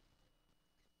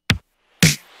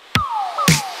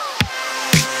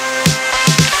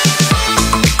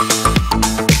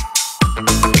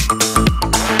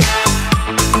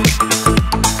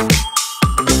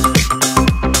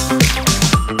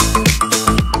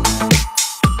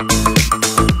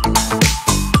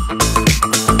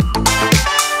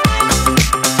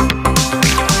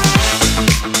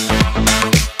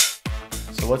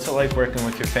 working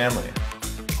with your family?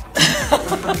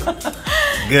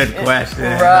 Good question.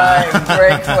 Right,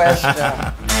 great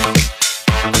question.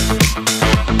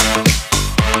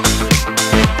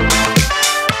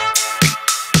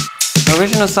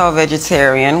 Original Soul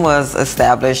Vegetarian was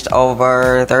established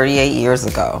over 38 years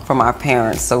ago from our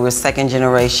parents, so we're second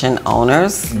generation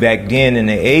owners. Back then in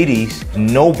the 80s,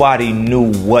 nobody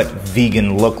knew what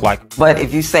vegan looked like. But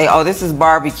if you say, oh, this is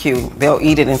barbecue, they'll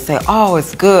eat it and say, oh,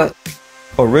 it's good.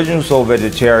 Original Soul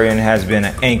Vegetarian has been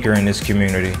an anchor in this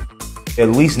community. At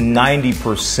least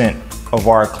 90% of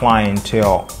our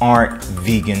clientele aren't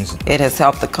vegans. It has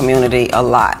helped the community a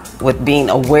lot with being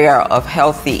aware of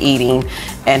healthy eating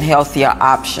and healthier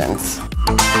options.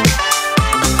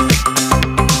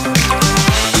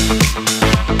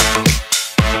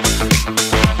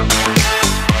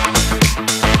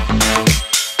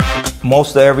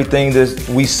 Most of everything that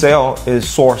we sell is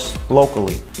sourced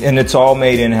locally, and it's all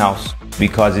made in-house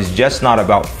because it's just not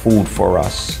about food for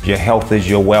us. Your health is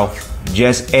your wealth.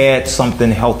 Just add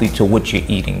something healthy to what you're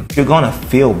eating. You're gonna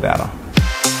feel better.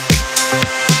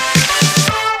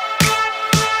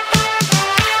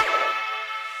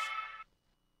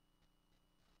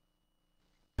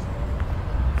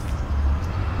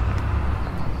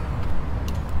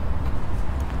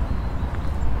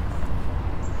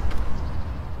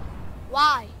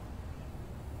 Why?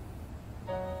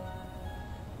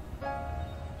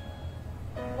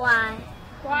 Why?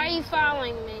 Why are you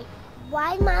following me?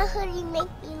 Why my hoodie make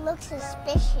me look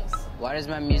suspicious? Why does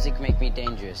my music make me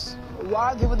dangerous?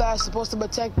 Why are people that are supposed to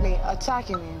protect me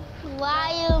attacking me?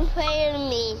 Why are you afraid of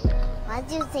me? Why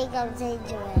do you think I'm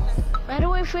dangerous? Why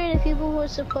do I afraid of people who are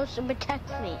supposed to protect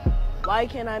me? Why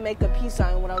can't I make a peace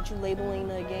sign without you labeling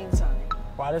the gang sign?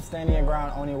 Why does standing your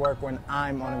ground only work when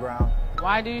I'm on the ground?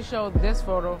 Why do you show this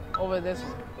photo over this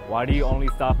one? Why do you only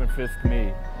stop and frisk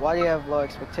me? Why do you have low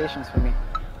expectations for me?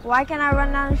 Why can't I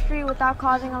run down the street without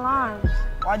causing alarms?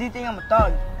 Why do you think I'm a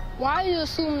thug? Why do you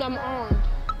assume I'm armed?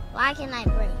 Why can I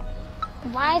breathe?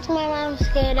 Why is my mom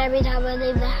scared every time I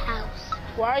leave the house?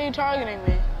 Why are you targeting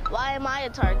me? Why am I a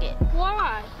target?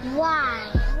 Why?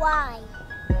 Why?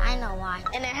 I know why.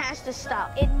 And it has to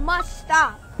stop. It must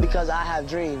stop. Because I have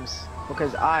dreams.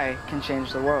 Because I can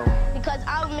change the world. Because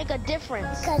I will make a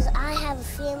difference. Because I have a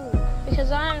family. Because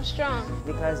I am strong.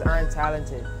 Because I'm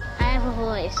talented. I have a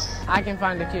voice. I can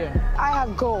find a cure. I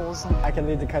have goals. I can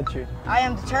lead the country. I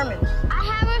am determined. I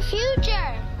have a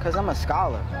future. Because I'm a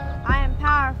scholar. I am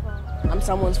powerful. I'm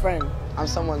someone's friend. I'm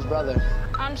someone's brother.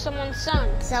 I'm someone's son.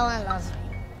 Someone loves me.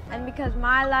 And because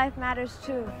my life matters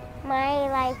too. My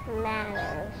life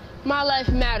matters. My life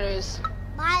matters.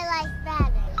 My life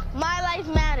matters. My life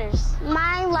matters.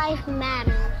 My life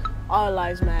matters. Our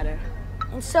lives matter.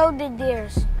 And so did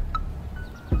theirs.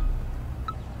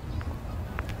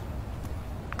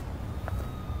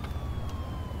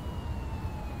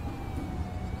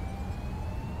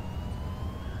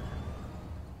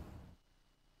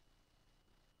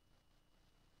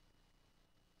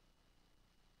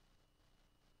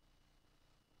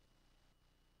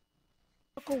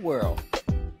 Tropical World.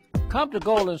 Come to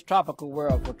Golden's Tropical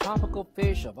World for tropical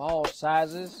fish of all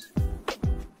sizes,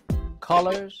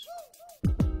 colors,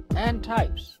 and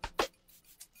types,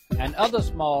 and other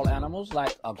small animals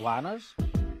like iguanas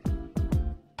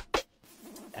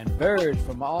and birds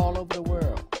from all over the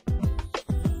world.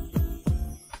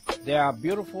 There are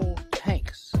beautiful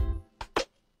tanks,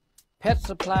 pet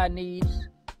supply needs,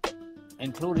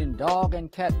 including dog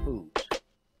and cat foods,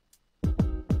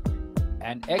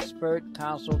 and expert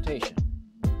consultation.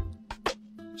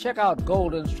 Check out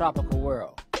Golden's Tropical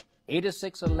World,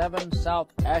 8611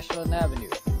 South Ashland Avenue,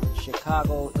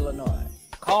 Chicago, Illinois.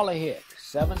 Call ahead,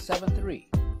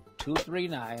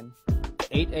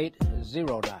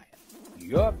 773-239-8809.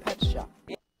 Your pet shop.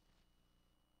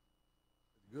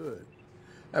 Good.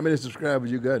 How many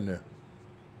subscribers you got now?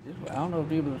 I don't know if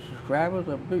these are subscribers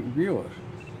or viewers.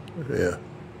 Yeah.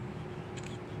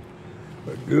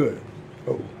 But good.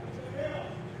 Oh.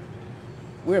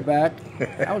 We're back.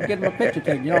 I was getting my picture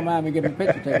taken. You don't mind me getting my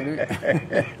picture taken, do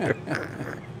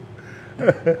you?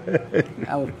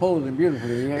 I was posing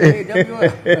beautifully. Hey, that's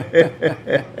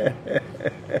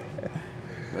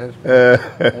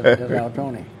our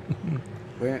Tony.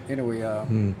 Well, anyway,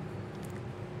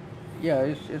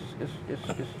 yeah,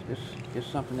 it's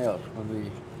something else when we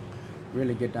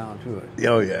really get down to it.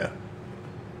 Oh yeah.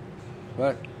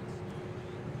 But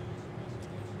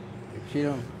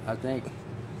Cheatham, I think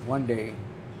one day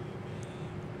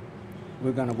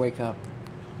we're going to wake up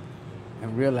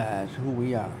and realize who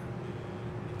we are.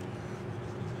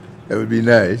 That would be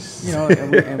nice. You know,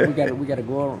 and we got to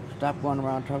go stop going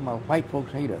around talking about white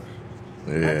folks hate us.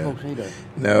 Yeah. White folks hate us.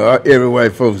 No, every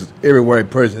white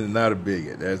person is not a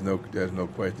bigot. There's no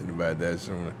question about that.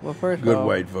 Some Well, first good off,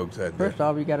 white folks out there. First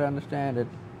off, you got to understand that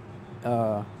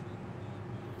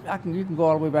you can go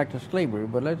all the way back to slavery,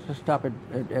 but let's just stop at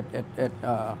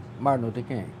Martin Luther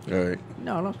King. All right.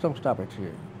 No, don't stop it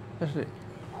here. That's it.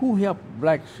 Who helped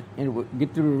blacks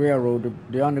get through the railroad,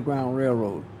 the Underground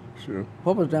Railroad? Sure.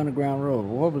 What was the Underground Road?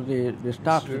 What was the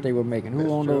stops that they were making? Who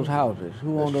owned those houses?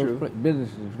 Who owned those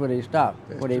businesses where they stopped,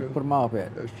 where they put them off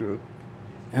at? That's true.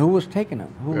 And who was taking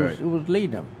them? Who was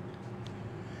leading them?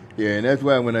 Yeah, and that's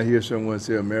why when I hear someone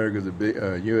say America's a big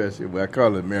U.S., well, I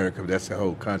call it America, that's the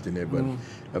whole continent, but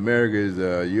America is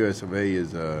U.S. of A.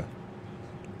 is a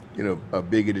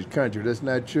bigoted country. That's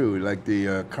not true. Like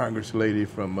the Congress lady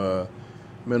from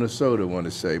Minnesota want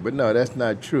to say, but no, that's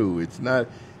not true. It's not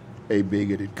a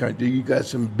bigoted country. You got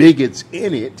some bigots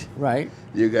in it. Right.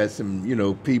 You got some,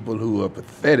 people who are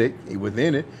pathetic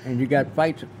within it. And you got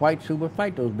whites who will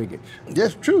fight those bigots.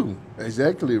 That's true.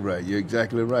 Exactly right. You're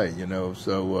exactly right.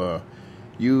 So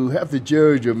you have to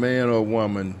judge a man or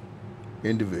woman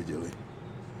individually.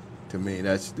 To me,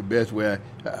 that's the best way.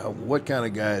 What kind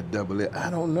of guy is double it? I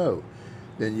don't know.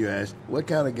 Then you ask, what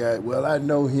kind of guy? Well, I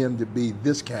know him to be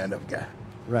this kind of guy.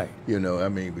 Right.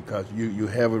 Because you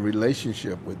have a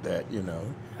relationship with that,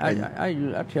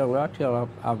 I tell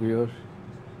our viewers,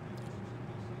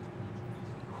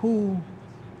 who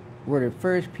were the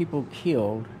first people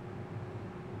killed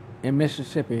in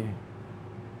Mississippi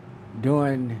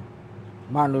during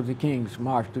Martin Luther King's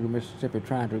march through Mississippi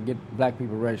trying to get black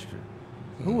people registered?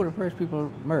 Who were the first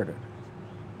people murdered?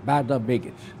 By the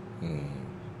bigots.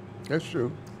 That's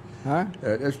true. Huh?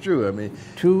 That's true. I mean,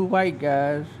 2 white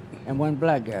guys and 1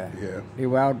 black guy. Yeah. They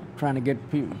were out trying to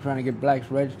get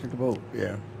blacks registered to vote.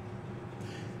 Yeah.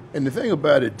 And the thing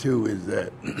about it too is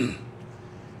that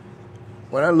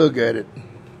when I look at it,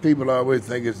 people always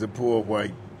think it's the poor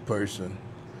white person.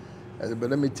 But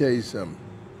let me tell you something.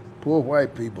 Poor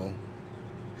white people,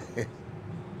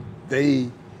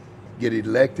 they get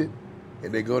elected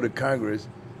and they go to Congress,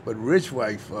 but rich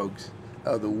white folks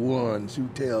are the ones who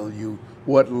tell you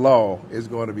what law is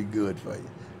going to be good for you.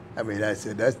 I mean, I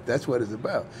said that's what it's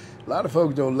about. A lot of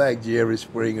folks don't like Jerry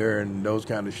Springer and those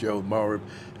kind of shows,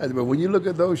 but when you look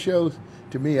at those shows,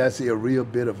 to me, I see a real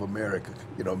bit of America,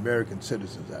 American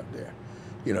citizens out there,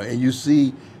 and you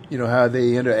see, how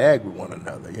they interact with one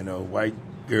another, white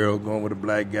girl going with a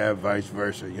black guy, vice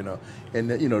versa, and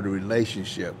the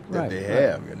relationship that they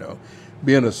have,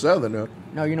 being a Southerner.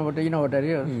 No, you know what that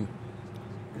is?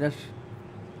 That's,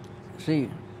 see,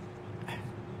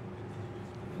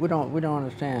 we don't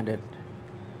understand that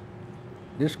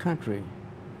this country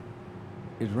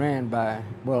is ran by,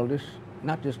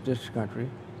 not just this country,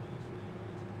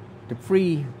 the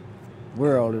free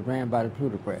world is ran by the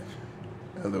plutocrats.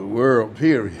 The world,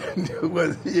 period.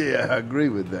 Yeah, I agree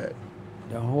with that.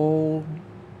 The whole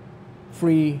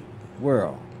free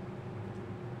world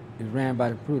is ran by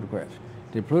the plutocrats.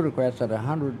 The plutocrats are the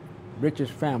 100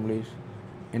 richest families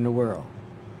in the world.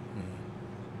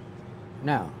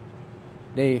 Now,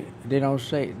 they don't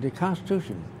say the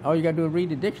Constitution. All you got to do is read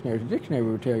the dictionary. The dictionary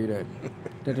will tell you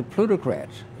that the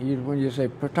plutocrats. When you say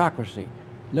plutocracy,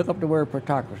 look up the word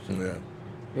plutocracy. Yeah.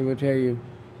 It will tell you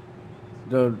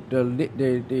the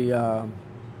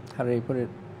how do they put it?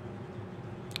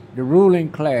 The ruling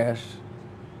class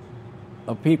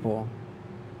of people,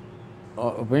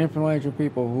 of influential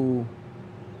people who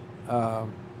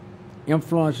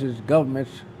influences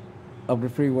governments of the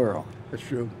free world. That's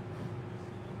true.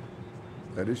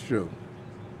 That is true.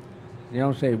 They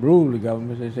don't say rule the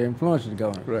government; they say influence the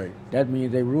government. Right. That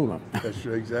means they rule them. That's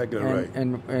true. Exactly right.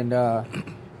 And the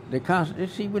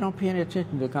see, we don't pay any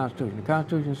attention to the Constitution. The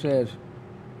Constitution says,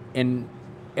 in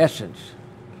essence,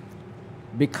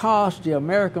 because the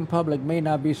American public may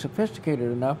not be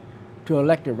sophisticated enough to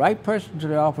elect the right person to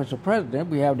the office of president,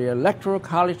 we have the Electoral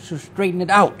College to straighten it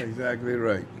out. Exactly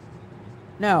right.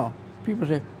 Now, people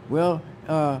say, well,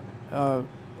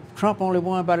 Trump only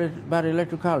won by the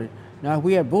Electoral College. Now, if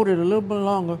we had voted a little bit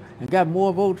longer and got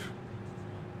more votes,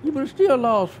 you would have still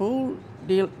lost, fool.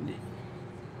 You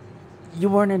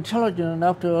weren't intelligent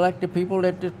enough to elect the people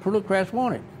that the plutocrats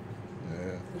wanted.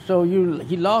 Yeah. So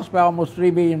he lost by almost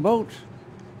 3 million votes,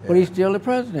 but he's still the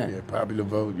president. Yeah, popular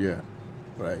vote, yeah.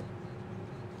 Right.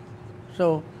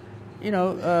 So,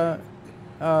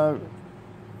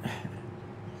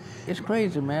 it's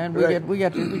crazy, man. We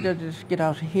got to just get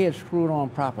our heads screwed on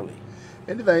properly.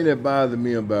 Anything that bothers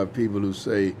me about people who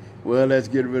say, well, let's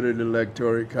get rid of the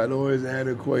electoral college, oh, it's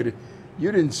antiquated.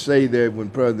 You didn't say that when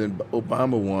President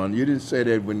Obama won. You didn't say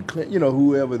that when Clinton,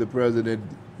 whoever the president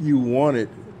you wanted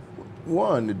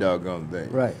won the doggone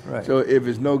thing. Right, right. So if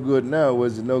it's no good now,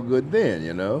 was it no good then,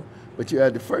 you know? But you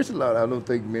had the first lot, I don't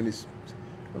think many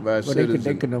of our citizens...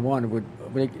 They couldn't have won. It would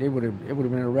have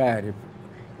been a riot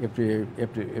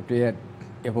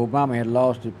if Obama had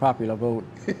lost the popular vote,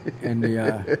 and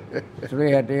so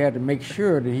they had to make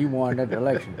sure that he won that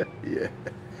election. Yeah.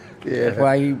 That's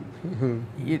why he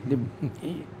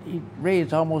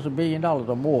raised almost $1 billion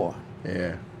or more.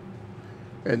 Yeah.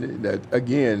 And that,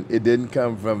 again, it didn't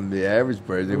come from the average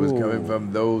person. It was coming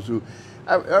from those who...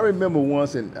 I remember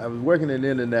once, I was working in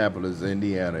Indianapolis,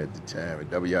 Indiana at the time, at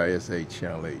WISA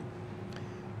Channel 8.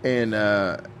 And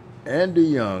Andy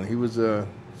Young, he was a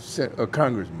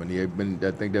congressman. He had been,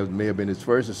 I think that may have been his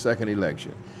first or second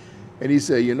election. And he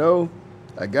said, you know,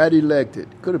 I got elected.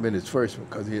 Could have been his first one,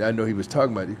 because I know he was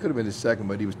talking about it. It could have been his second,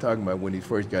 but he was talking about when he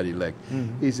first got elected.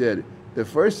 Mm-hmm. He said, the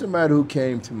first somebody who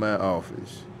came to my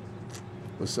office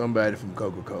was somebody from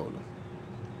Coca-Cola.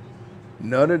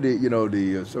 None of the, you know,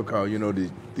 the so-called, you know, the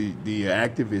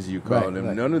activists you call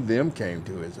them, none of them came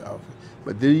to his office.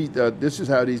 But this is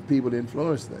how these people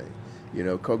influence things. You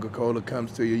know, Coca-Cola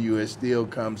comes to you, U.S. Steel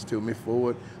comes to me,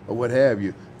 Ford, or what have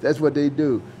you. That's what they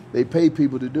do. They pay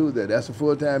people to do that. That's a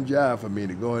full-time job for me,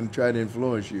 to go and try to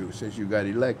influence you since you got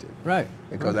elected. Right.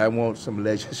 Because I want some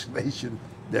legislation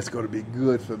that's going to be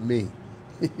good for me,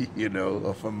 you know,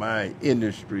 or for my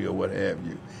industry or what have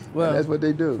you. Well, and that's what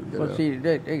they do. Well, see,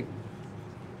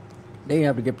 they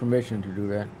have to get permission to do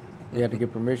that. They have to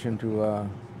get permission to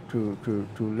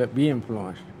be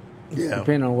influenced. Yeah.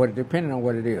 Depending on what it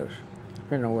is.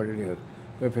 Depending on what it is.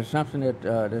 But if it's something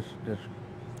that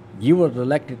you was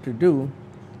elected to do,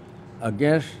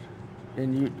 against,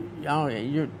 then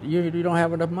you don't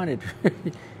have enough money.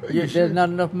 There's not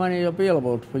enough money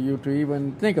available for you to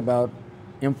even think about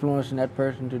influencing that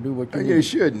person to do what you need. It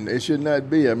shouldn't. It should not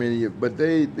be. I mean, but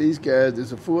these guys,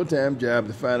 it's a full-time job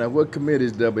to find out what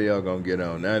committees WL going to get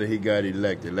on now that he got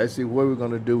elected. Let's see what we're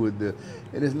going to do with the.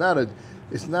 And it's not a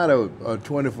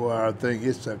 24-hour thing.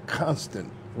 It's a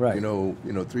constant. Right. You know,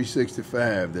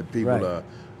 365 that people are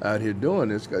out here doing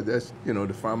this, because that's, you know,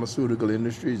 the pharmaceutical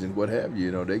industries and what have you.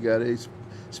 You know, they got a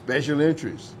special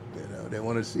interest. You know, they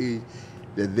want to see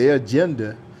that their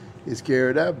agenda is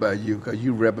carried out by you, because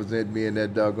you represent me in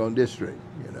that doggone district,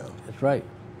 you know. That's right.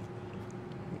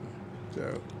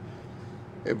 So,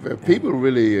 if people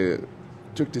really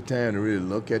took the time to really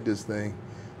look at this thing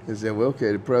and say, well,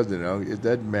 okay, the president, it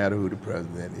doesn't matter who the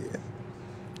president is.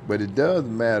 But it does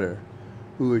matter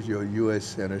who is your U.S.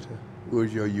 senator, who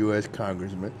is your U.S.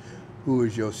 congressman, who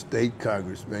is your state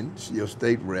congressman, your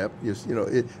state rep. You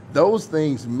know, those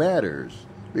things matters.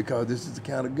 Because this is the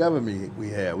kind of government we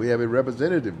have. We have a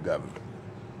representative government.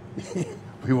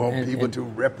 We want people to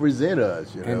represent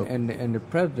us, you know. And the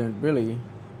president really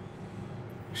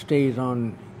stays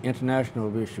on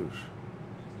international issues.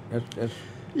 That's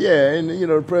yeah, and you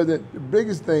know, the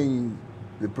biggest thing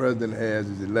the president has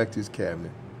is elect his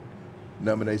cabinet,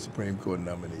 nominate Supreme Court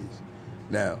nominees.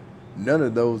 Now, none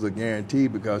of those are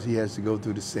guaranteed, because he has to go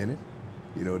through the Senate,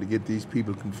 you know, to get these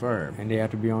people confirmed. And they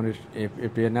have to be on his,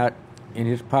 if they're not in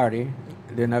his party,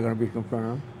 they're not going to be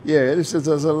confirmed. Yeah, there's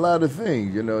a lot of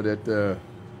things, you know, that,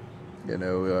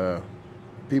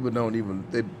 people don't even,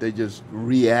 they just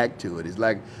react to it. It's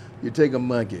like you take a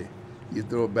monkey, you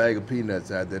throw a bag of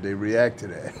peanuts out there, they react to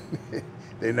that.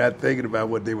 They're not thinking about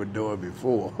what they were doing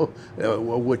before, or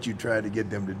what you tried to get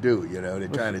them to do, you know. They're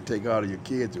trying to take all of your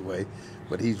kids away,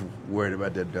 but he's worried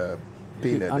about that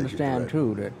peanut. You understand,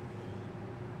 too, that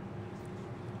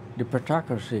the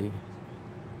plutocracy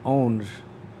owns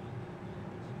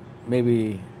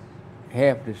maybe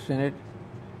half the Senate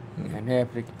and half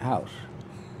the House.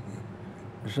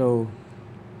 So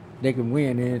they can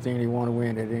win anything they want to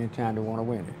win at any time they want to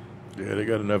win it. Yeah, they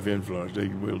got enough influence. They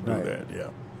will do that, yeah.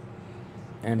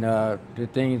 And the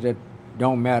things that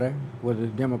don't matter, whether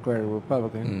it's Democrat or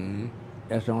Republican,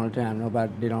 that's the only time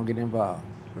they don't get involved.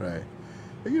 Right.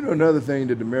 And you know, another thing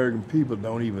that the American people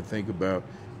don't even think about,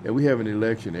 that we have an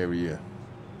election every year.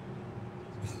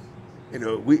 You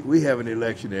know, we have an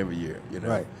election every year, you know.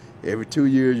 Right. Every 2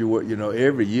 years,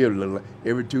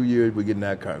 every 2 years we're getting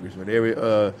our congressman. Every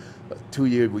 2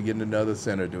 years we're getting another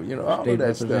senator. You know, all of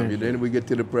that stuff. And then we get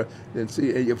to the president. See,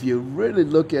 if you really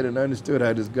look at it and understood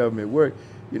how this government works,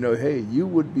 you know, hey, you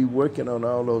would be working on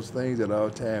all those things at all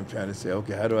times, trying to say,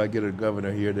 okay, how do I get a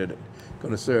governor here that's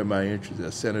going to serve my interests,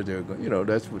 a senator? You know,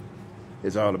 that's what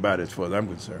it's all about as far as I'm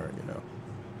concerned, you know.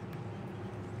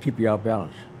 Keep you off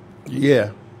balance.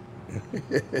 Yeah.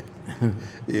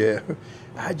 Yeah,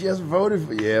 I just voted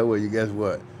for. Yeah, well, you guess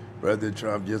what? President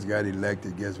Trump just got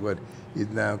elected. Guess what? He's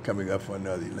now coming up for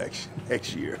another election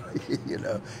next year. You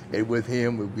know, and with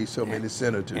him will be so many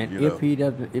senators. And you know,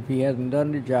 if he hasn't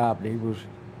done the job that he was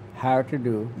hired to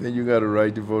do, then you got a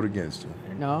right to vote against him.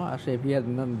 No, I say if he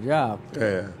hasn't done the job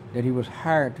that he was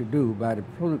hired to do by the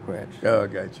plutocrats. Oh, I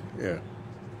got you. Yeah.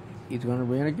 He's going to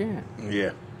win again.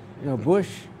 Yeah. You know, Bush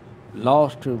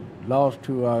lost to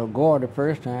Gore the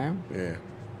first time. Yeah.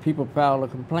 People filed a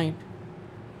complaint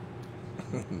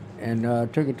and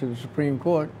took it to the Supreme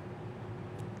Court.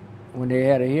 When they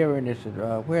had a hearing, they said,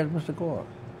 "Where's Mr. Gore?"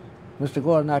 "Mr.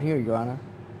 Gore's not here, Your Honor."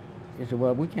 He said,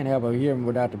 "Well, we can't have a hearing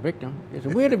without the victim." He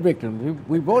said, "We're the victim.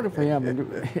 We voted for him,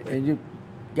 and you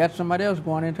got somebody else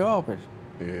going into office."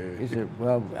 Yeah. He said,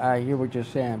 "Well, I hear what you're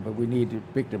saying, but we need the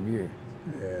victim here,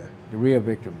 Yeah. the real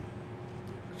victim.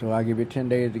 So I'll give you 10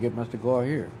 days to get Mr. Gore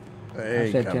here." I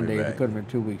said 10 days. It could have been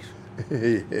 2 weeks.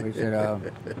 He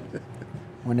said,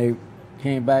 when they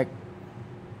came back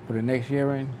for the next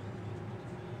hearing,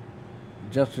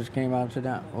 Justice came out and said,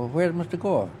 "Well, where's Mr.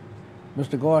 Gore?"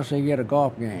 Mr. Gore said he had a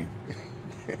golf game.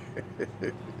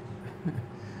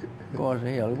 Gore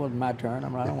said, "Hell, it wasn't my turn.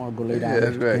 I don't want to go lay down." Yeah,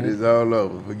 that's right. It's all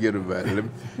over. Forget about it.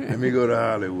 Let me go to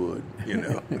Hollywood, you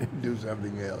know, do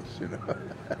something else, you know.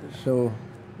 So,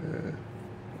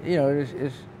 you know,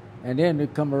 it's and then to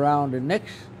come around the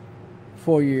next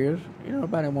 4 years, you know,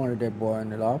 nobody wanted that boy in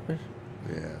the office.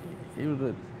 Yeah.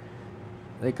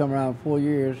 They come around 4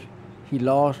 years, he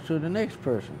lost to the next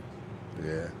person.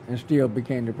 Yeah. And still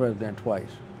became the president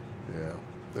twice. Yeah,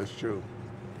 that's true.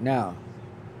 Now,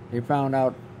 they found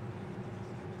out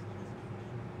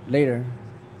later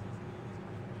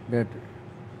that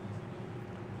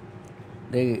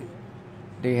they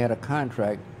had a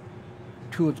contract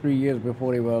 2 or 3 years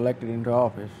before they were elected into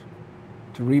office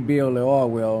to rebuild the oil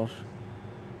wells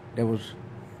that was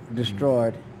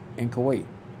destroyed in Kuwait.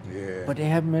 Yeah. But they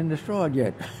haven't been destroyed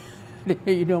yet.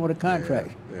 You're doing with a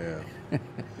contract. Yeah.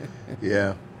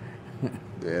 Yeah.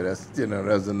 Yeah, that's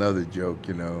another joke,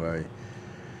 you know.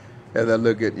 As I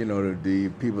look at, you know, the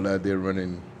people out there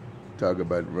talk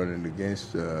about running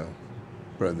against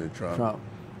President Trump.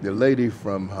 The lady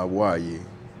from Hawaii,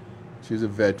 she's a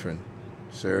veteran,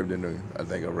 served in, I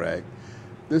think, Iraq.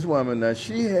 This woman, now,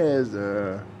 she has,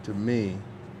 to me,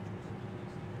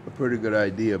 a pretty good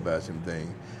idea about some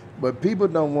things. But people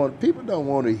don't want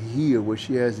to hear what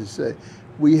she has to say.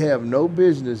 We have no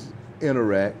business in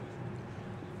Iraq.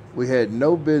 We had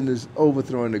no business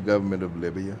overthrowing the government of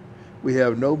Libya. We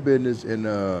have no business in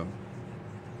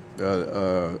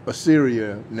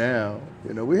Syria now.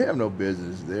 You know, we have no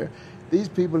business there. These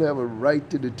people have a right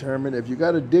to determine. If you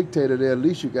got a dictator there, at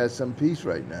least you got some peace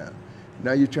right now.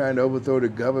 Now you're trying to overthrow the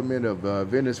government of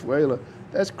Venezuela.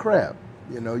 That's crap.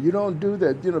 You know, you don't do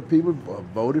that. You know, people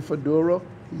voted for Duro.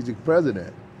 He's the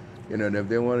president. You know, and if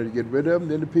they wanted to get rid of him,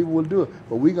 then the people will do it.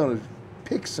 But we're going to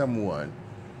pick someone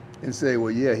and say,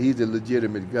 well, yeah, he's a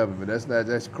legitimate government.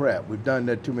 That's crap. We've done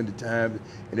that too many times,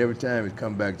 and every time it's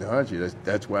come back to haunt you.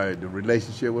 That's why the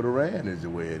relationship with Iran is the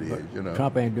way it is, you know.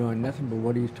 Trump ain't doing nothing but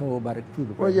what he's told by the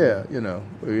truth. Well, yeah, you know,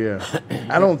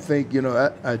 I don't think, you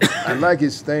know, I like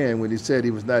his stand when he said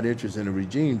he was not interested in a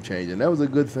regime change, and that was a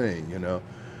good thing, you know.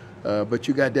 But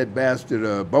you got that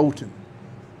bastard Bolton.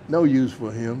 No use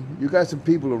for him. You got some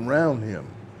people around him,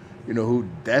 you know, who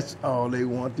that's all they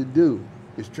want to do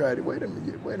is try to, wait a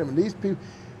minute, these people,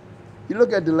 you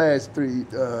look at the last three,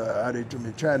 how they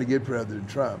trying to get President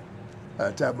Trump,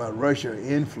 talking about Russia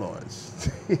influence.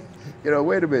 You know,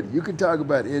 wait a minute, you can talk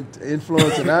about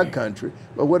influence in our country,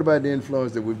 but what about the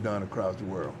influence that we've done across the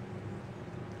world?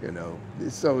 You know,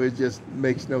 so it just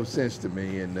makes no sense to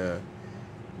me, and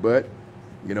but,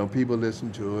 you know, people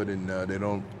listen to it, and they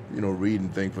don't, you know, read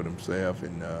and think for themselves,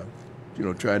 and you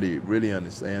know, try to really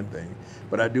understand things.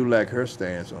 But I do like her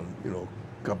stance on, you know,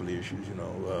 a couple of issues. You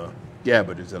know,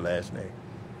 Gabbard is her last name.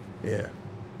 Yeah,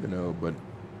 you know, but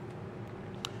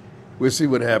we'll see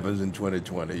what happens in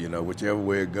 2020. You know, whichever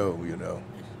way it go. You know,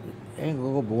 it ain't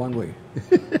gonna go but one way.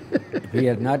 If he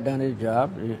has not done his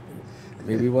job,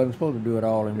 maybe he wasn't supposed to do it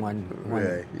all in one.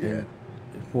 Right. Yeah.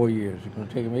 In 4 years. It's gonna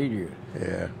take him 8 years.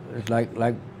 Yeah. It's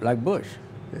like Bush.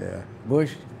 Yeah.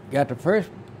 Bush got the first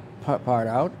part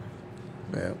out.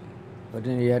 Yeah. But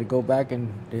then he had to go back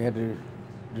and they had to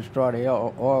destroy the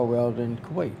oil wells in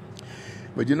Kuwait.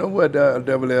 But you know what,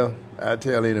 Double L? I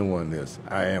tell anyone this.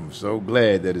 I am so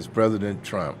glad that it's President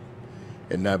Trump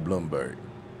and not Bloomberg.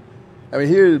 I mean,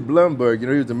 here's Bloomberg, you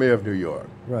know, he was the mayor of New York.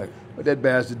 Right. What that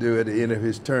bastard do at the end of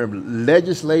his term,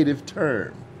 legislative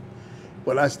term.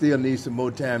 Well, I still need some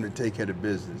more time to take care of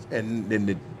business. And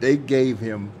then they gave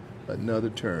him another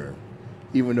term,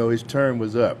 even though his term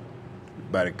was up.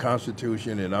 by the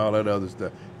Constitution and all that other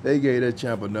stuff. They gave that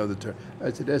chap another term.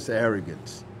 I said, that's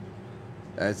arrogance.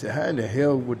 I said, how in the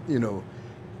hell would,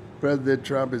 President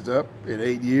Trump is up in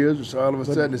 8 years, so all of a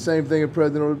sudden the same thing that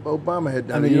President Obama had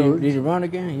done. I mean, did he run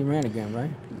again? He ran again, right?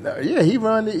 No, yeah, he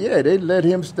ran. Yeah, they let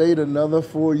him stay another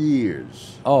 4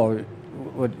 years. Oh,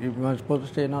 what, he wasn't supposed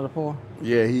to stay another 4?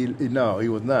 Yeah, he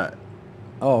was not.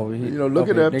 Oh, look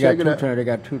it up, check it out. They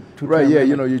got two right, terms. Yeah,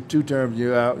 you 2 terms,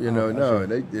 you're out. No,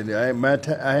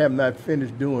 I have not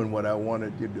finished doing what I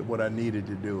wanted, what I needed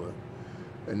to do.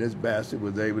 And this bastard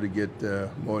was able to get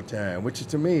more time, which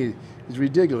to me is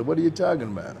ridiculous. What are you talking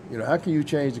about? How can you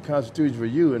change the Constitution for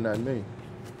you and not me?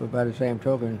 But by the same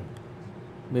token,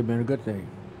 maybe been a good thing.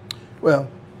 Well,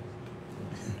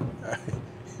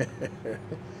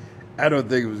 I don't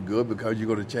think it was good because you're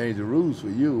going to change the rules for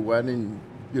you. Why didn't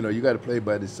you got to play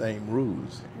by the same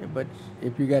rules? Yeah, but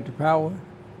if you got the power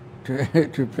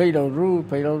to play those rules,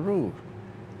 play those rules.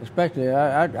 Especially,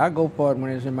 I go for it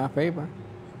when it's in my favor.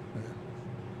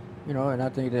 And I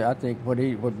think what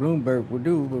Bloomberg would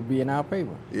do would be in our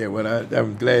favor. Yeah, well,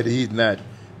 I'm glad he's not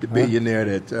the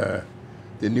billionaire that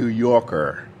the New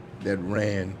Yorker that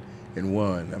ran and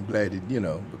won. I'm glad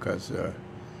because I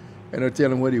don't tell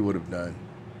him what he would have done.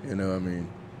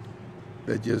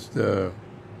 That just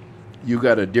you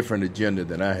got a different agenda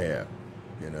than I have.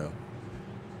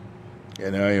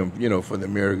 And I am for the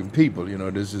American people.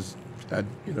 This is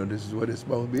this is what it's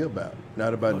supposed to be about,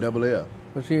 not about double L.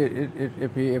 But see,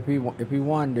 if he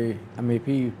won if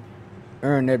he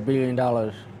earned that $1 billion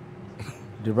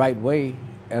the right way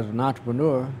as an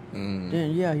entrepreneur,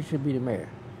 then yeah, he should be the mayor.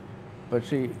 But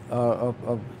see,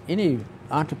 of any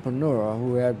entrepreneur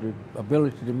who has the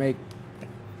ability to make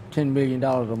 $10 million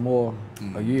or more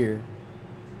a year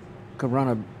could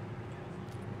run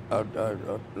a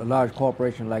large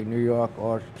corporation like New York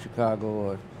or Chicago,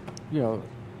 or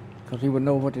because he would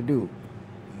know what to do.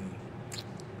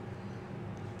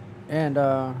 And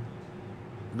a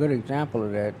good example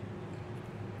of that,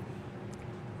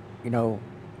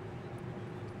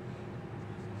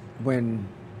 when,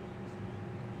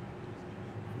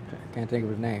 I can't think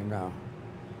of his name now,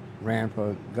 ran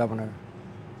for governor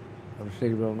of the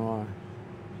state of Illinois.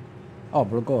 Oh,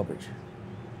 Blagojevich.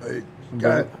 Hey,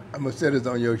 God, I'm going to say this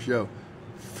on your show.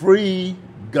 Free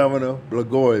Governor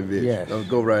Blagojevich. Yes. Don't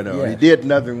go right on. Yes. He did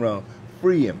nothing wrong.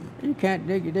 Free him. You can't.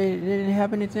 They didn't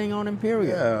have anything on him,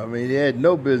 period. Yeah, I mean, he had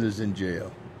no business in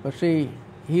jail. But see,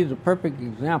 he's a perfect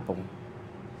example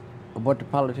of what the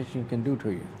politician can do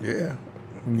to you. Yeah.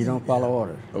 When you don't follow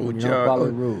orders. When you don't follow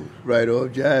the rules. Right, or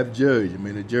jive judge. I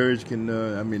mean, the judge can.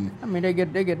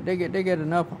 They get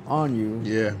enough on you.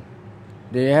 Yeah.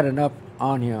 They had enough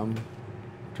on him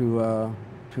to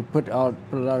put a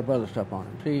lot of other stuff on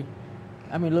him. See,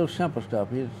 little simple stuff.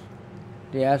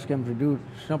 They ask him to do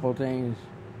simple things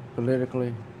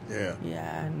politically. Yeah.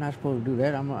 Yeah, I'm not supposed to do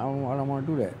that. I don't want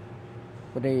to do that.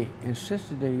 But they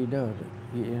insisted that he does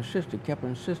it. He kept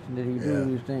insisting that he do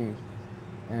these things.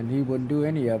 And he wouldn't do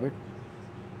any of it.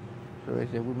 So they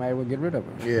said, we might as well get rid of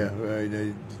him. Yeah, right.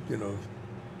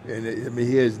 And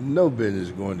he has no business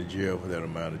going to jail for that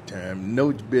amount of time.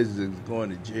 No business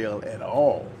going to jail at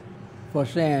all. For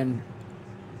saying,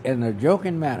 in a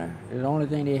joking manner, the only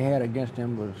thing they had against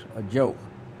him was a joke.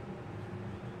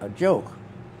 A joke.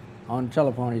 On the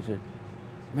telephone, he said,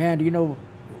 "Man, do you know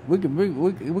we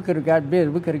could have got busy.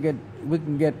 We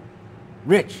can get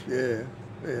rich." Yeah,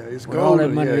 it's golden. All that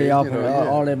money they offered,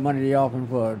 all that money they offered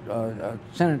for a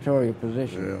senatorial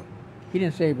position. Yeah. He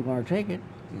didn't say he was going to take it.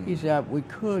 He said we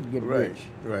could get rich.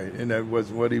 Right, and that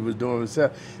was what he was doing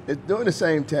himself. During the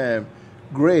same time,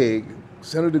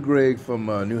 Senator Gregg from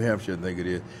New Hampshire, I think it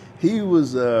is, he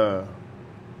was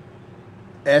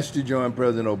asked to join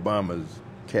President Obama's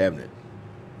cabinet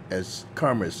as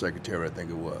Commerce Secretary, I think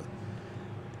it was.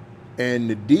 And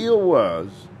the deal was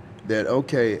that,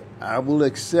 okay, I will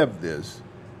accept this,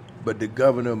 but the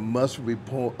governor must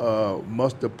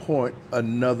appoint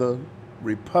another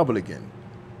Republican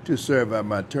to serve out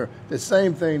my term. The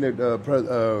same thing that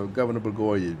Governor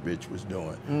Blagojevich was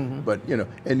doing. Mm-hmm. But,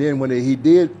 and then when he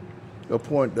did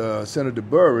appoint Senator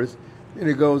Burris, then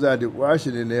he goes out to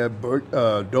Washington there,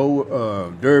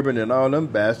 Durbin and all them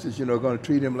bastards, going to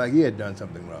treat him like he had done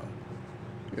something wrong.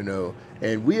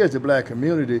 And we as a black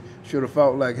community should have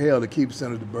fought like hell to keep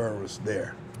Senator Burris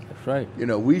there. That's right.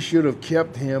 We should have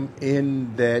kept him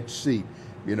in that seat,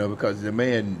 because the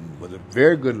man was a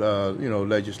very good,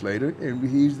 legislator, and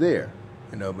he's there.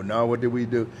 But now what did we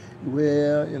do?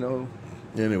 Well,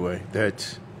 anyway,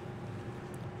 that's.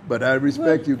 But I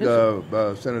respect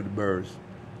Senator Burris.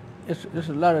 It's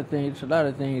a lot of things. It's a lot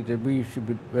of things that we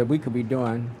could be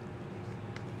doing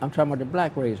I'm talking about the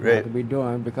black race now Right. to be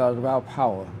doing because of our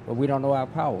power, but we don't know our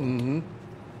power. Mm-hmm.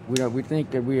 We think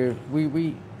that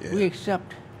we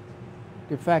accept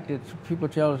the fact that people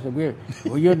tell us that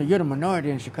you're the minority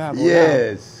in Chicago.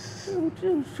 Yes. Now.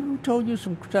 Who told you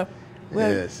some stuff? Well,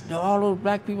 Yes. all those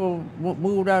black people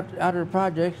moved out of the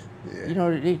projects. Yeah. You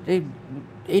know, they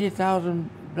 80,000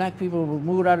 black people were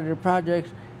moved out of the projects,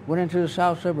 went into the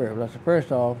south suburbs. That's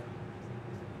first off.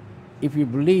 If you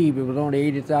believe it was only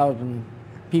 80,000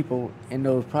 people in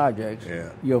those projects,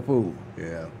 you're a fool.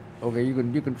 Yeah. Okay, you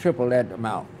can triple that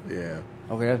amount. Yeah.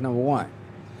 Okay, that's number one.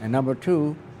 And number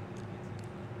two,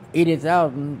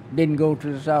 80,000 didn't go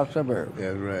to the south suburbs.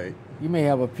 That's right. You may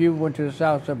have a few went to the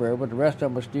south suburb, but the rest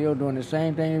of them are still doing the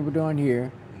same thing they were doing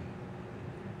here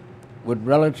with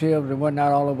relatives and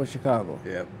whatnot all over Chicago.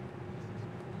 Yep.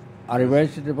 Are they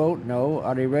registered to vote? No.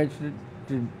 Are they registered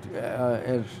to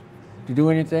do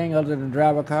anything other than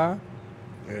drive a car?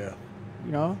 Yeah.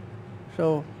 You know?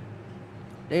 So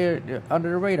they're under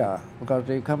the radar because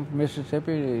they come from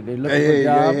Mississippi, they look for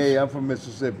jobs. Hey, I'm from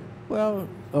Mississippi. Well,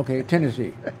 okay,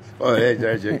 Tennessee. Oh,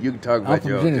 that's you can talk about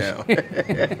your town.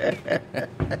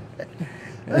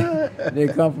 They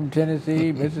come from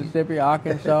Tennessee, Mississippi,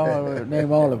 Arkansas,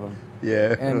 name all of them.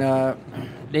 Yeah. And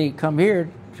they come here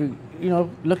to,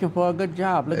 looking for a good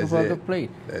job, looking for a good place.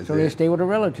 So they stay with a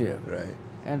relative. Right.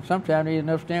 And sometimes they end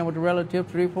up staying with the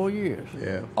relative 3-4 years.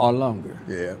 Yeah. Or longer.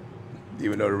 Yeah.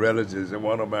 Even though the relatives don't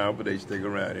want them out, but they stick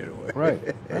around anyway.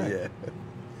 Right. Yeah.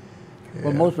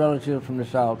 Well, most relatives from the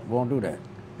South won't do that.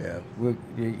 Yeah.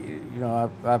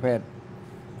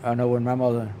 I know when my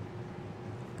mother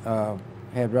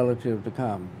had relatives to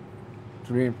come,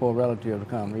 3 and 4 relatives to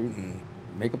come, they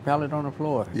make a pallet on the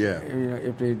floor. Yeah.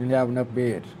 If they didn't have enough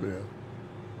beds. Yeah.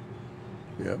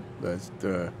 Yep. That's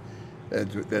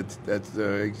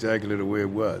exactly the way it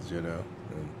was,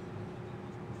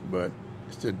 But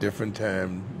it's a different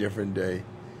time, different day.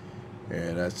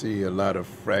 And I see a lot of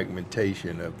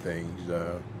fragmentation of things.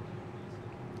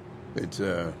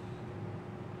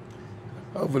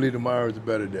 Hopefully tomorrow's a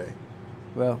better day.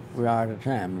 Well, we're out of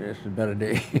time. It's a better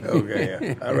day.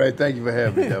 Okay. All right. Thank you for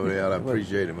having me, WL. I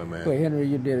appreciate it, my man. Well, Henry,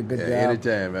 you did a good job.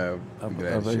 Anytime. Of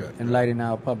enlightening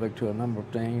our public to a number of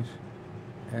things.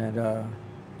 And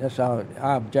that's our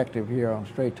objective here on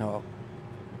Straight Talk,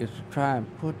 is to try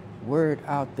and put word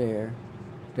out there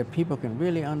that people can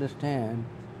really understand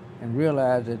and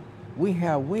realize that we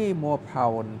have way more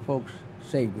power than folks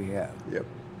say we have. Yep.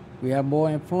 We have more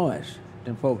influence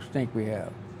than folks think we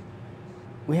have.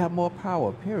 We have more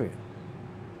power, period.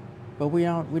 But we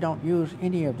don't use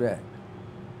any of that.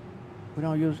 We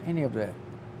don't use any of that.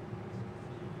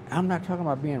 I'm not talking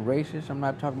about being racist. I'm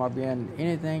not talking about being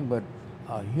anything but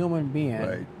a human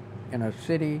being in a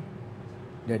city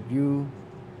that you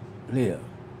live.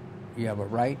 You have a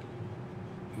right.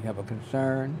 You have a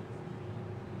concern.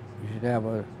 You should have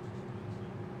a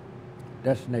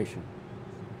destination.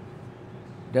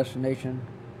 Destination,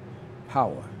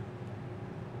 power.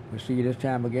 We'll see you this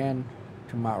time again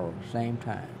tomorrow, same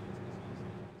time.